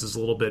defense is a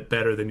little bit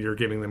better than you're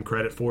giving them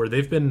credit for.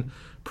 They've been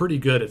pretty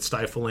good at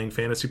stifling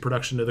fantasy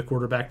production to the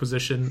quarterback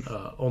position.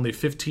 Only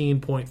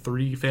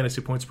 15.3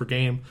 fantasy points per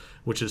game,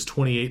 which is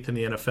 28th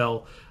in the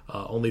NFL.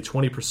 Only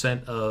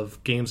 20%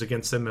 of games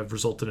against them have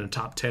resulted in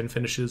top 10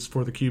 finishes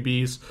for the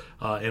QBs,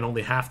 and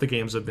only half the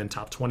games have been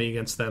top 20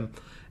 against them.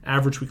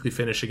 Average weekly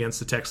finish against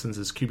the Texans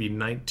is QB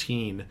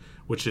 19,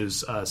 which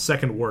is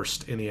second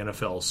worst in the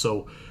NFL.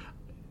 So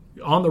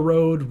on the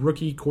road,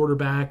 rookie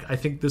quarterback, I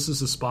think this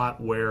is a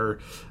spot where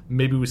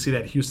maybe we see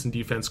that Houston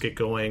defense get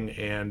going,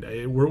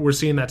 and we're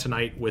seeing that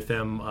tonight with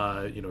them,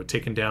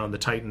 taking down the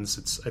Titans.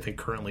 It's, I think,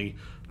 currently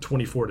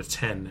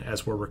 24-10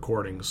 as we're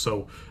recording.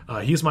 So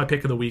he's my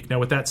pick of the week. Now,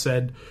 with that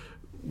said,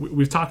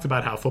 we've talked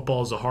about how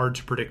football is a hard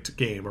to predict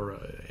game,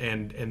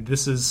 and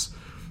this is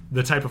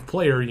the type of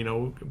player,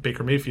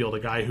 Baker Mayfield, a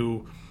guy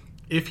who,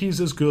 if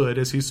he's as good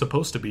as he's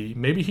supposed to be,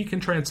 maybe he can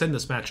transcend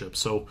this matchup.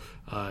 So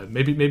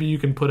maybe you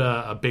can put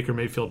a Baker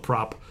Mayfield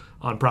prop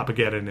on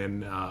Propageddon,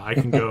 and I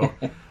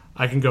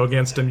can go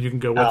against him. You can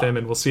go with him,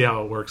 and we'll see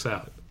how it works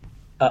out.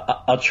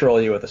 I'll troll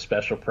you with a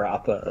special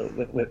prop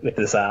with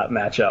this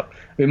matchup. I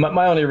mean,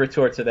 my only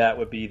retort to that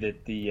would be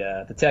that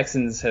the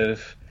Texans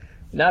have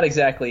not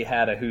exactly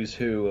had a who's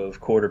who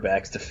of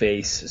quarterbacks to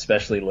face,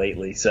 especially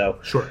lately. So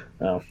sure,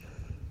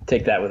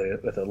 take that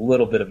with a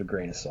little bit of a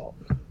grain of salt.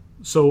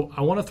 So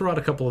I want to throw out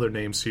a couple other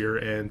names here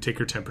and take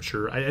your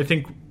temperature. I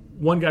think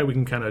one guy we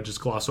can kind of just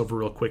gloss over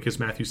real quick is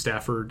Matthew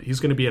Stafford. He's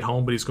going to be at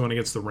home, but he's going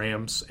against the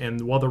Rams.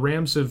 And while the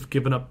Rams have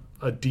given up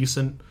a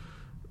decent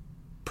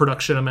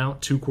production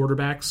amount to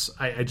quarterbacks,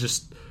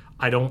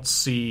 I don't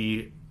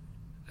see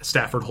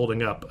Stafford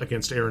holding up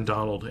against Aaron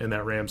Donald and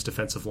that Rams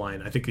defensive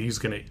line. I think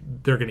that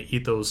they're going to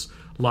eat those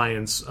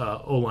Lions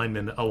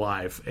O-linemen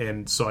alive.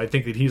 And so I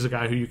think that he's a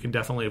guy who you can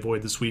definitely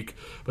avoid this week.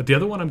 But the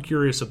other one I'm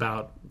curious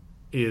about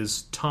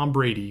is Tom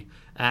Brady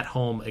at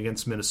home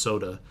against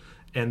Minnesota.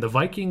 And the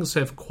Vikings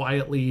have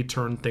quietly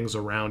turned things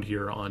around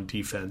here on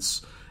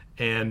defense.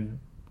 And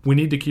we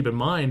need to keep in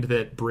mind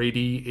that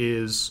Brady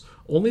is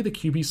only the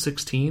QB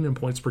 16 in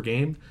points per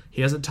game.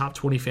 He hasn't topped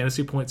 20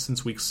 fantasy points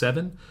since week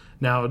 7.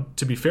 Now,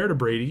 to be fair to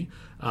Brady,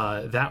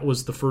 that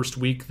was the first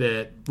week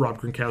that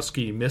Rob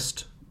Gronkowski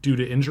missed due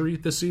to injury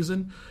this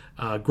season.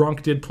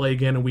 Gronk did play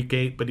again in week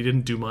 8, but he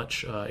didn't do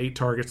much. 8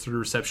 targets, 3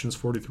 receptions,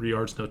 43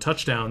 yards, no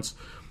touchdowns.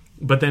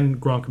 But then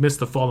Gronk missed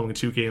the following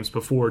 2 games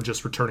before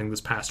just returning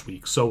this past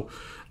week. So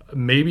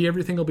maybe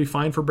everything will be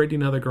fine for Brady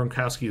now that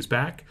Gronkowski is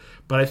back.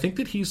 But I think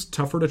that he's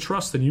tougher to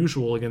trust than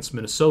usual against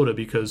Minnesota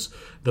because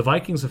the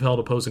Vikings have held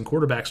opposing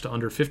quarterbacks to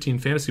under 15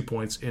 fantasy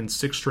points in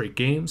 6 straight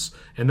games.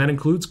 And that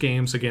includes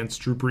games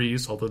against Drew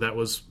Brees, although that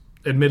was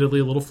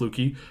admittedly a little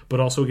fluky, but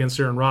also against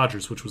Aaron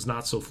Rodgers, which was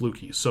not so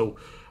fluky. So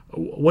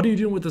what are you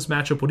doing with this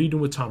matchup? What are you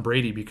doing with Tom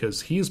Brady?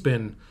 Because he's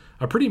been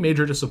a pretty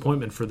major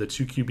disappointment for the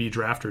 2 QB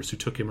drafters who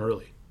took him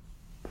early.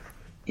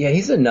 Yeah,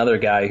 he's another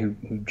guy who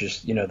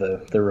just,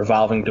 the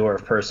revolving door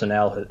of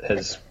personnel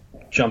has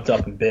jumped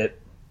up a bit.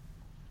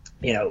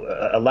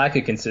 A lack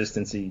of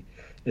consistency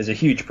is a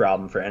huge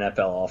problem for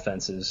NFL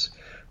offenses.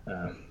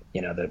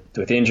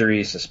 With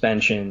injuries,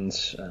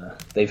 suspensions,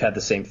 they've had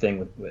the same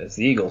thing as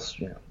the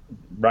Eagles.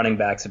 Running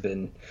backs have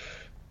been,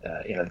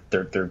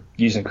 they're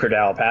using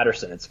Cordell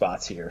Patterson at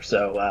spots here.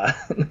 So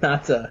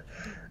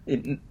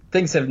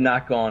things have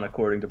not gone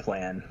according to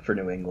plan for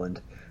New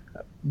England.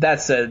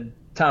 That said,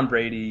 Tom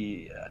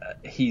Brady,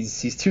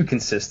 he's too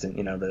consistent.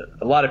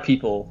 A lot of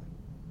people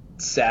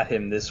sat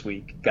him this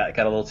week, got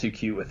a little too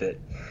cute with it,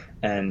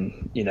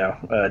 and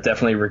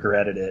definitely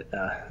regretted it.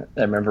 I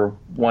remember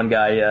one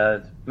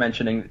guy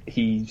mentioning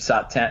he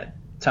sought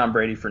Tom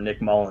Brady for Nick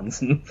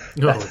Mullins.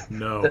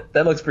 No.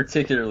 That looks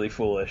particularly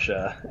foolish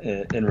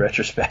in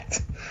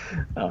retrospect.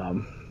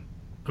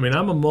 I mean,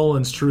 I'm a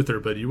Mullins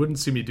truther, but you wouldn't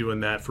see me doing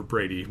that for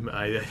Brady.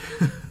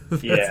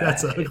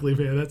 That's ugly,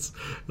 man. That's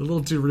a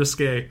little too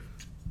risque.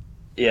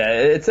 Yeah,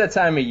 it's that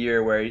time of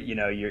year where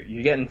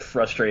you're getting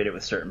frustrated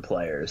with certain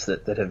players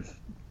that have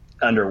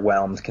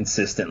underwhelmed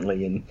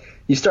consistently, and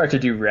you start to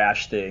do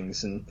rash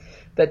things, and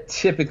that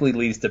typically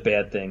leads to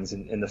bad things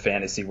in the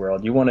fantasy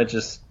world. You want to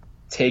just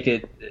take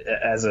it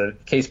as a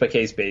case by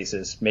case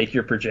basis, make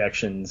your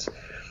projections,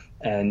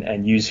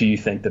 and use who you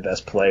think the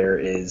best player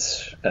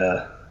is.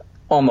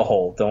 On the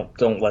whole,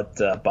 don't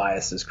let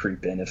biases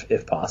creep in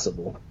if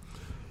possible.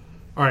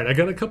 All right, I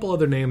got a couple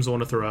other names I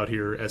want to throw out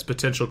here as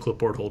potential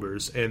clipboard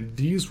holders, and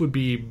these would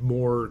be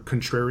more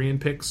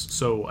contrarian picks.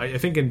 So I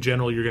think in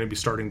general you're going to be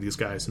starting these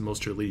guys in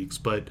most of your leagues,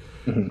 but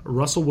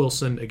Russell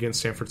Wilson against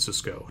San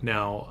Francisco.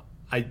 Now,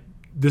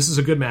 this is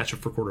a good matchup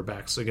for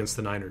quarterbacks against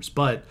the Niners,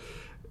 but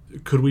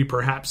could we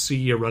perhaps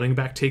see a running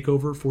back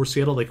takeover for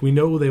Seattle? Like, we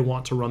know they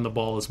want to run the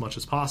ball as much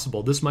as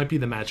possible. This might be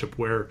the matchup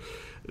where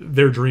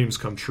their dreams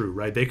come true,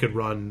 right? They could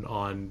run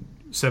on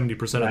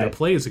 70% of their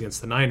plays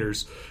against the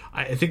Niners.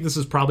 I think this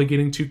is probably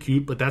getting too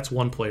cute, but that's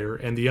one player.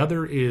 And the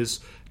other is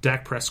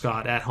Dak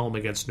Prescott at home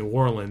against New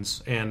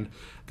Orleans. And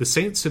the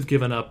Saints have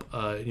given up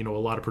a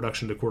lot of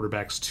production to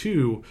quarterbacks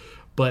too,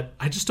 but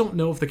I just don't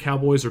know if the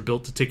Cowboys are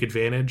built to take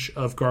advantage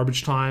of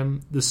garbage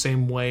time the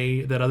same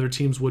way that other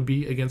teams would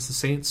be against the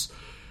Saints.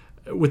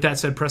 With that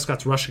said,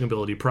 Prescott's rushing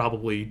ability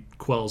probably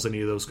quells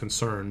any of those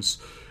concerns.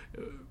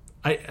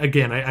 I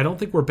don't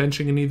think we're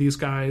benching any of these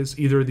guys,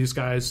 either of these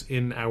guys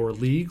in our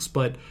leagues,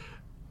 but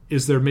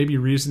is there maybe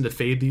reason to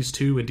fade these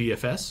two in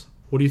DFS?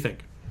 What do you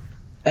think?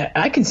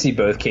 I can see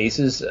both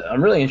cases.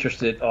 I'm really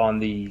interested on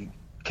the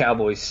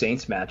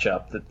Cowboys-Saints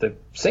matchup. The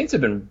Saints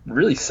have been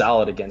really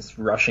solid against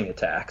rushing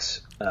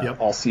attacks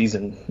all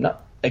season.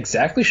 Not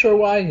exactly sure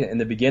why. In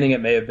the beginning,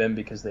 it may have been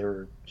because they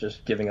were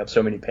just giving up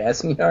so many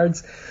passing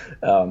yards.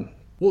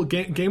 Well,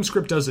 game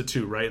script does it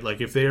too, right? Like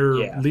if they're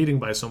leading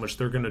by so much,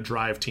 they're going to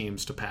drive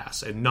teams to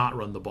pass and not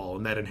run the ball,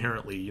 and that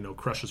inherently,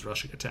 crushes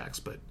rushing attacks.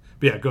 But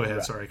yeah, go ahead.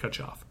 Right. Sorry, I cut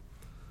you off.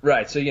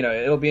 Right. So,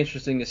 it'll be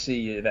interesting to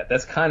see that.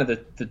 That's kind of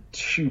the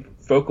two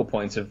focal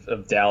points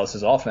of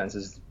Dallas's offense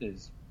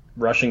is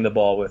rushing the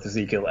ball with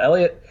Ezekiel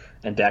Elliott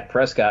and Dak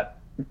Prescott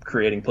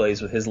creating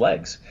plays with his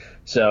legs.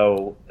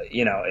 So,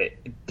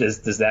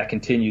 does that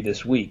continue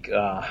this week?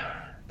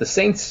 The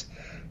Saints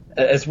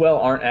as well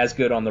aren't as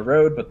good on the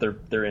road, but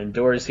they're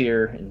indoors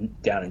here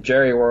and down in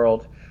Jerry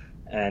World,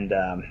 and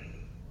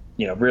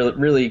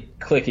really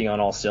clicking on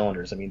all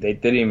cylinders. I mean, they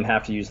didn't even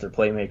have to use their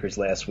playmakers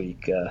last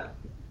week.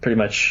 Pretty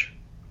much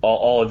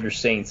all of your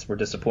Saints were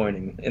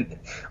disappointing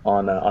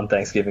on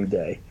Thanksgiving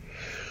Day.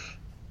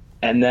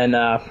 And then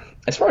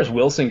as far as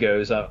Wilson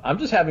goes, I'm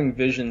just having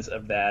visions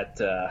of that.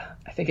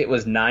 I think it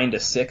was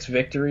 9-6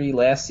 victory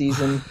last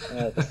season,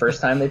 the first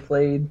time they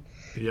played.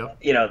 Yep.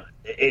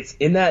 It's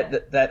in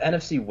that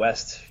NFC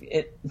West.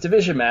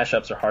 Division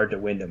matchups are hard to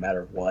win no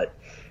matter what.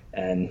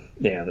 And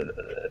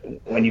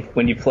when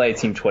you play a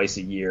team twice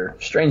a year,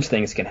 strange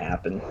things can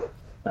happen.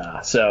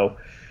 So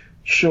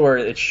sure,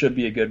 it should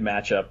be a good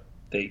matchup.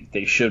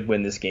 They should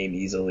win this game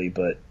easily,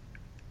 but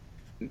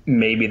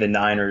maybe the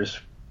Niners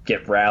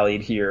get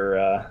rallied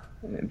here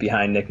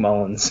behind Nick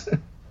Mullins.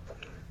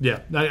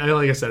 Yeah,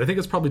 like I said, I think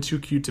it's probably too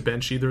cute to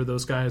bench either of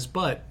those guys.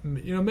 But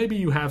maybe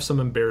you have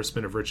some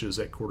embarrassment of riches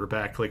at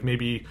quarterback. Like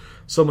maybe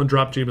someone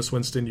dropped Jameis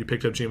Winston, you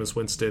picked up Jameis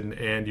Winston,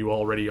 and you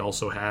already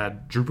also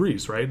had Drew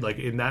Brees, right? Like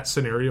in that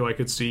scenario, I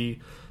could see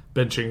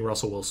benching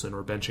Russell Wilson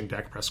or benching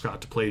Dak Prescott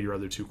to play your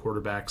other two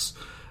quarterbacks.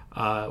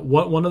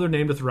 One other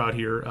name to throw out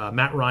here,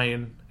 Matt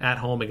Ryan at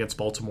home against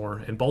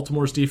Baltimore. And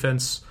Baltimore's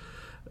defense,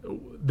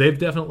 they've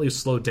definitely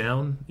slowed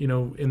down,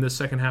 in the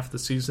second half of the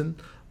season.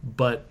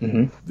 But,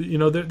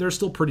 they're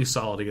still pretty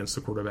solid against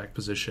the quarterback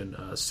position.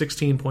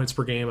 16 points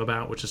per game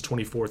which is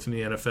 24th in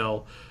the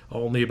NFL.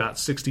 Only about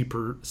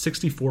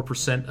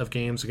 64% of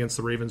games against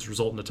the Ravens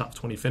result in a top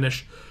 20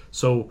 finish.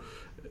 So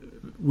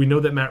we know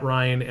that Matt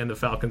Ryan and the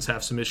Falcons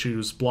have some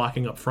issues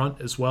blocking up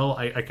front as well.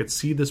 I could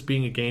see this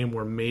being a game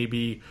where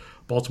maybe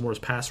Baltimore's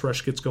pass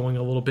rush gets going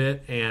a little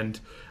bit. And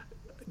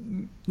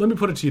let me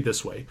put it to you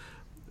this way.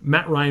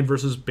 Matt Ryan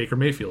versus Baker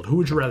Mayfield. Who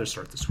would you rather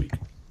start this week?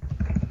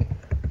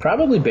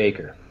 Probably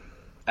Baker.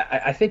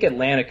 I think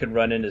Atlanta could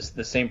run into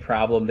the same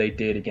problem they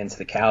did against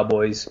the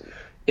Cowboys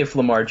if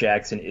Lamar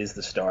Jackson is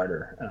the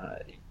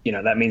starter.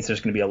 That means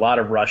there's going to be a lot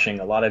of rushing,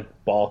 a lot of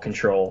ball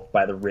control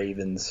by the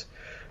Ravens,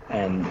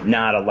 and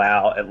not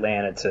allow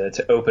Atlanta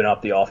to open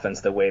up the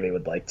offense the way they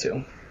would like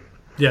to.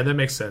 Yeah, that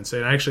makes sense.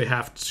 And I actually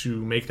have to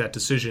make that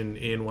decision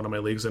in one of my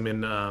leagues. I'm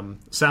in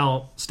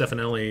Sal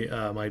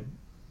Stefanelli, my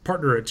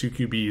partner at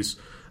 2QBs.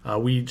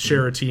 We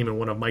share a team in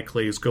one of Mike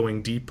Clay's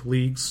Going Deep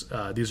leagues.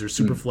 These are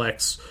super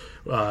flex,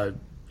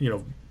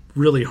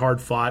 really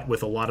hard fought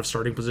with a lot of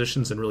starting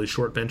positions and really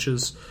short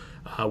benches.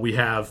 We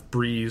have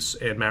Breeze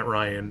and Matt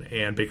Ryan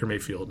and Baker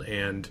Mayfield.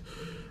 And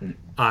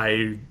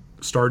I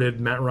started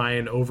Matt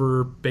Ryan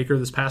over Baker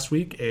this past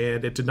week,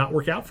 and it did not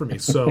work out for me.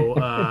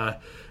 So,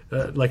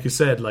 like you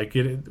said,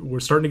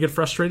 we're starting to get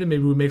frustrated.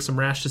 Maybe we make some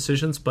rash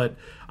decisions, but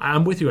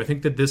I'm with you. I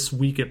think that this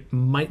week it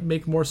might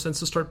make more sense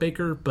to start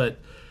Baker, but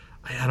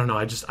I don't know.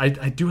 I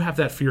do have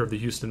that fear of the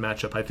Houston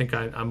matchup. I think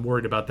I'm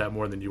worried about that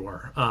more than you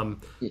are. And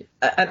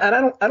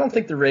I don't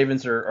think the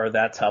Ravens are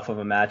that tough of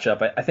a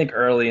matchup. I think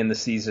early in the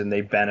season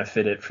they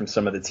benefited from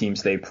some of the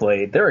teams they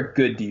played. They're a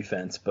good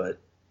defense,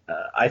 but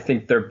I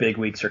think their big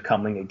weeks are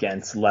coming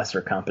against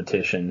lesser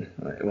competition.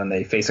 When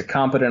they face a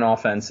competent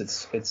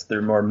offense,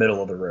 they're more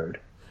middle of the road.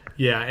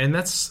 Yeah, and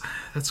that's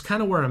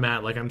kind of where I'm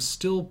at. Like I'm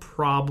still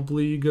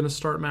probably going to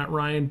start Matt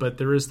Ryan, but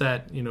there is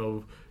that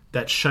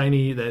that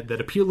shiny,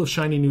 that appeal of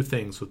shiny new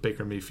things with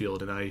Baker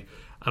Mayfield, and I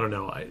don't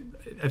know. I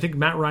think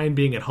Matt Ryan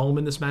being at home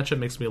in this matchup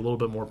makes me a little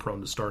bit more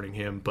prone to starting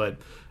him, but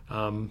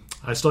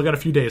I still got a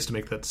few days to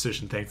make that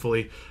decision,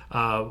 thankfully.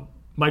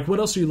 Mike, what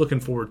else are you looking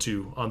forward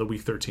to on the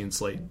Week 13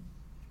 slate?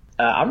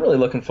 I'm really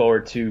looking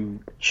forward to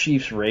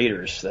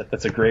Chiefs-Raiders.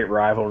 That's a great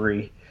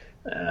rivalry.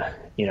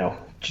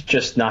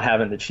 Just not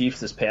having the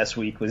Chiefs this past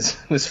week was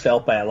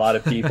felt by a lot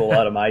of people, a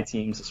lot of my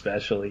teams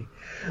especially.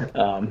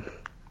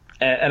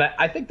 And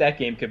I think that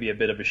game could be a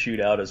bit of a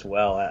shootout as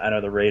well. I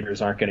know the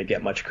Raiders aren't going to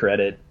get much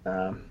credit,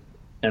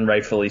 and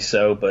rightfully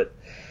so. But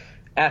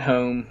at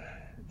home,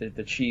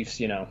 the Chiefs,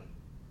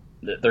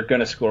 they're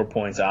going to score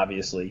points,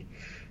 obviously.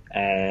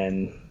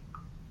 And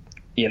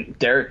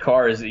Derek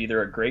Carr is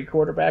either a great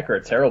quarterback or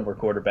a terrible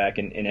quarterback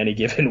in any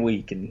given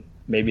week. And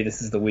maybe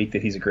this is the week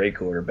that he's a great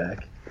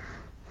quarterback.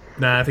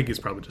 Nah, I think he's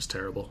probably just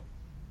terrible.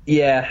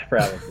 Yeah,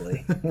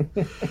 probably.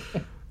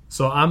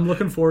 So I'm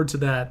looking forward to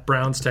that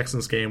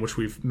Browns-Texans game, which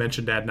we've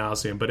mentioned ad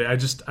nauseum. But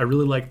I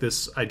really like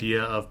this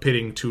idea of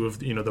pitting two of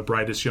the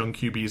brightest young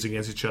QBs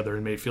against each other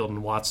in Mayfield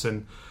and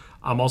Watson.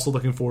 I'm also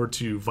looking forward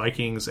to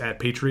Vikings at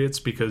Patriots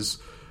because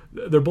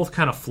they're both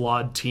kind of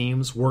flawed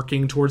teams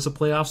working towards the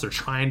playoffs. They're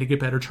trying to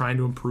get better, trying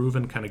to improve,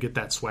 and kind of get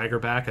that swagger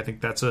back. I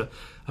think that's a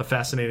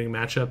fascinating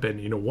matchup.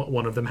 And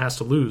one of them has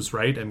to lose,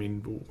 right? I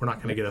mean, we're not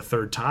going to get a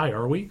third tie,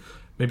 are we?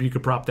 Maybe you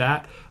could prop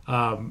that.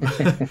 And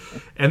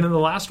then the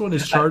last one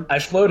is I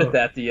floated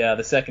that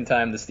the second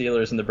time the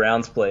Steelers and the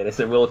Browns played. I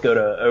said, will it go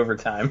to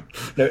overtime?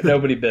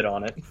 Nobody bid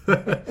on it.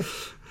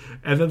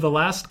 And then the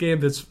last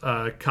game that's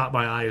caught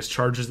my eye is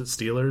Chargers at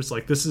Steelers.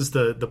 Like, this is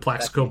the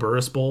Plaxico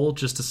Burress Bowl,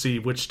 just to see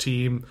which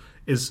team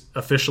is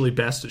officially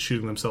best at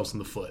shooting themselves in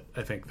the foot.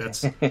 I think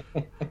that's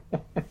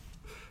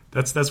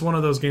that's one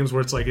of those games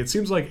where it's like, it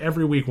seems like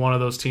every week one of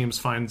those teams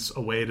finds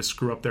a way to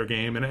screw up their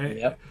game. And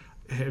Yep.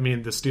 I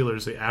mean, the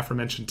Steelers, the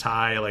aforementioned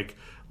tie, like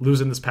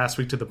losing this past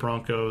week to the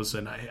Broncos,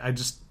 and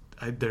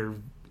they're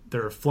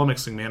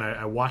flummoxing, man.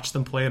 I watch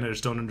them play, and I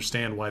just don't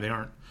understand why they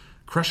aren't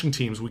crushing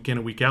teams week in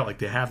and week out. Like,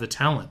 they have the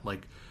talent.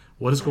 Like,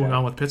 what is going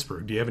on with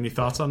Pittsburgh? Do you have any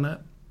thoughts on that?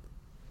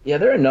 Yeah,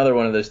 they're another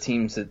one of those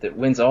teams that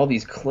wins all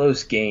these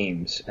close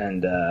games,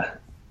 and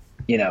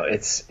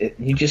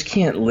you just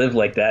can't live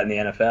like that in the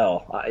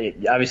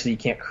NFL. Obviously, you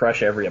can't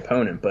crush every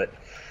opponent, but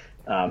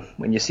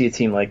when you see a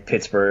team like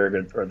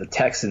Pittsburgh or the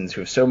Texans who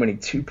have so many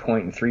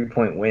 2-point and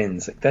 3-point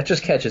wins, like, that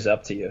just catches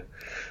up to you.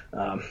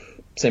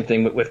 Same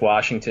thing with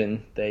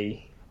Washington.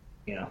 They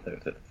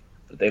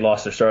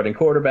lost their starting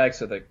quarterback,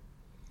 so they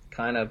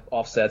kind of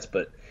offsets,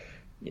 but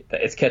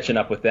it's catching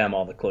up with them,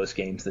 all the close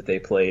games that they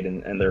played,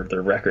 and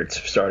their records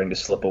are starting to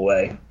slip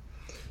away.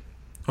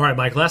 All right,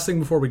 Mike, last thing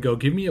before we go,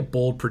 give me a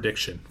bold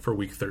prediction for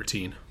Week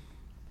 13.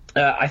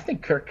 I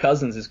think Kirk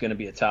Cousins is going to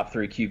be a top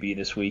 3 QB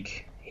this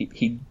week.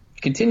 He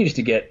continues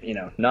to get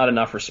not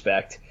enough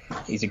respect.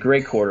 He's a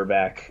great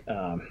quarterback,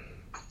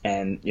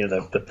 and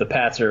the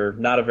Pats are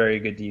not a very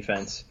good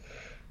defense.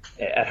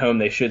 At home,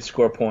 they should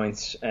score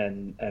points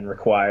and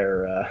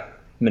require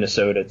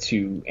Minnesota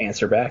to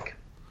answer back.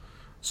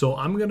 So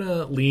I'm going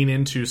to lean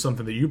into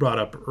something that you brought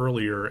up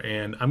earlier,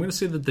 and I'm going to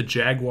say that the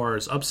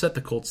Jaguars upset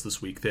the Colts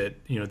this week,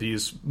 that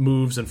these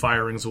moves and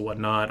firings and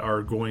whatnot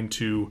are going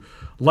to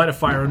light a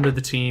fire under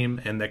the team,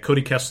 and that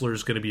Cody Kessler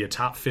is going to be a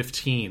top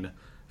 15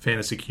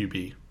 fantasy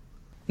QB.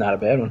 Not a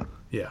bad one.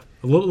 Yeah.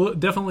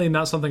 Definitely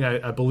not something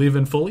I believe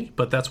in fully,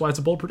 but that's why it's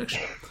a bold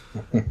prediction.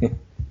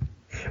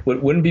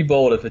 Wouldn't be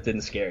bold if it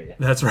didn't scare you.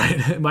 That's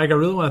right. Mike, I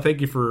really want to thank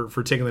you for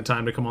taking the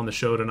time to come on the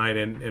show tonight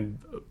and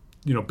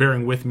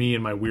bearing with me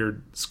and my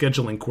weird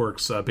scheduling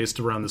quirks based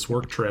around this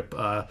work trip.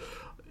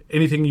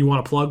 Anything you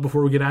want to plug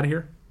before we get out of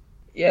here?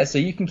 Yeah, so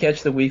you can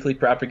catch the weekly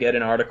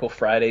Propageddon article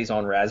Fridays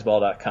on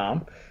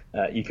Razzball.com.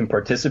 You can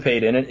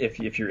participate in it if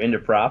you're into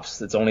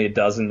props. It's only a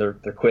dozen. They're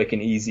quick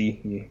and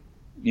easy.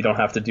 You don't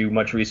have to do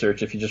much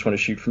research if you just want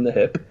to shoot from the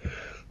hip.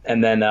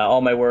 And then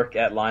all my work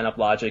at Lineup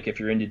Logic. If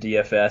you're into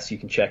DFS, you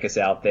can check us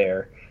out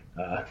there.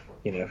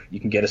 You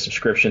can get a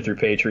subscription through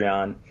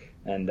Patreon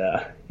and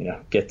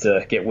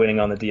get winning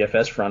on the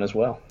DFS front as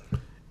well.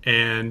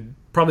 And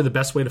probably the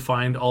best way to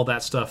find all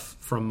that stuff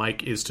from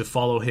Mike is to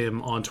follow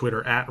him on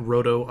Twitter at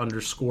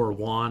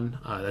roto_Juan.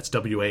 That's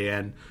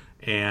WAN.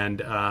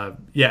 And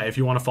if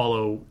you want to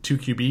follow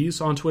 2QBs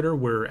on Twitter,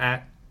 we're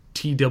at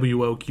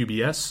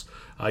TWOQBS.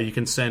 You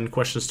can send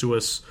questions to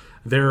us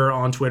there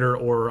on Twitter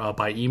or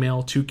by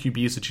email,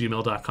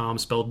 2QBs@gmail.com,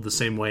 spelled the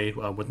same way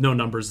with no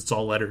numbers. It's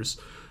all letters.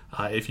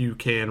 If you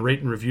can rate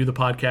and review the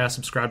podcast,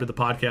 subscribe to the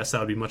podcast, that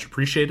would be much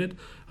appreciated.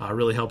 It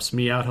really helps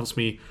me out, helps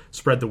me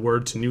spread the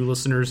word to new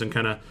listeners and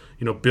kind of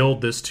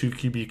build this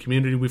 2QB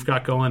community we've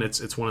got going.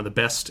 It's one of the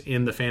best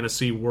in the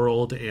fantasy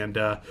world, and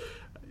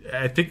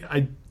I think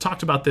I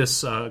talked about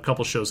this a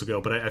couple shows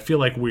ago, but I feel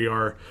like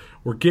we're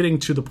getting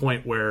to the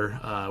point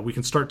where we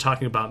can start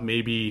talking about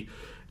maybe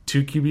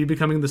 2QB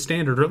becoming the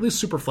standard, or at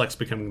least Superflex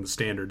becoming the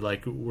standard.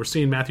 Like, we're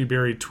seeing Matthew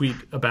Berry tweet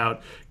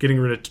about getting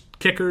rid of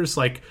kickers.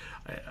 Like,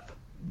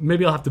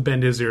 maybe I'll have to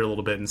bend his ear a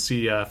little bit and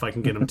see if I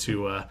can get him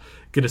to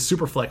get a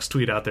Superflex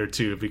tweet out there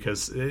too,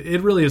 because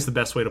it really is the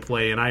best way to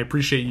play. And I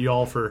appreciate you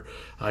all for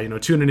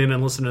tuning in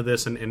and listening to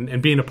this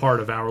and being a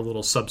part of our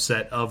little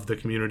subset of the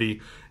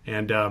community.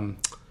 And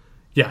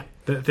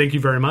thank you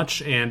very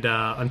much. And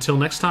until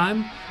next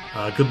time,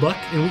 good luck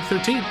in Week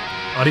 13.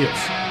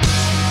 Adios.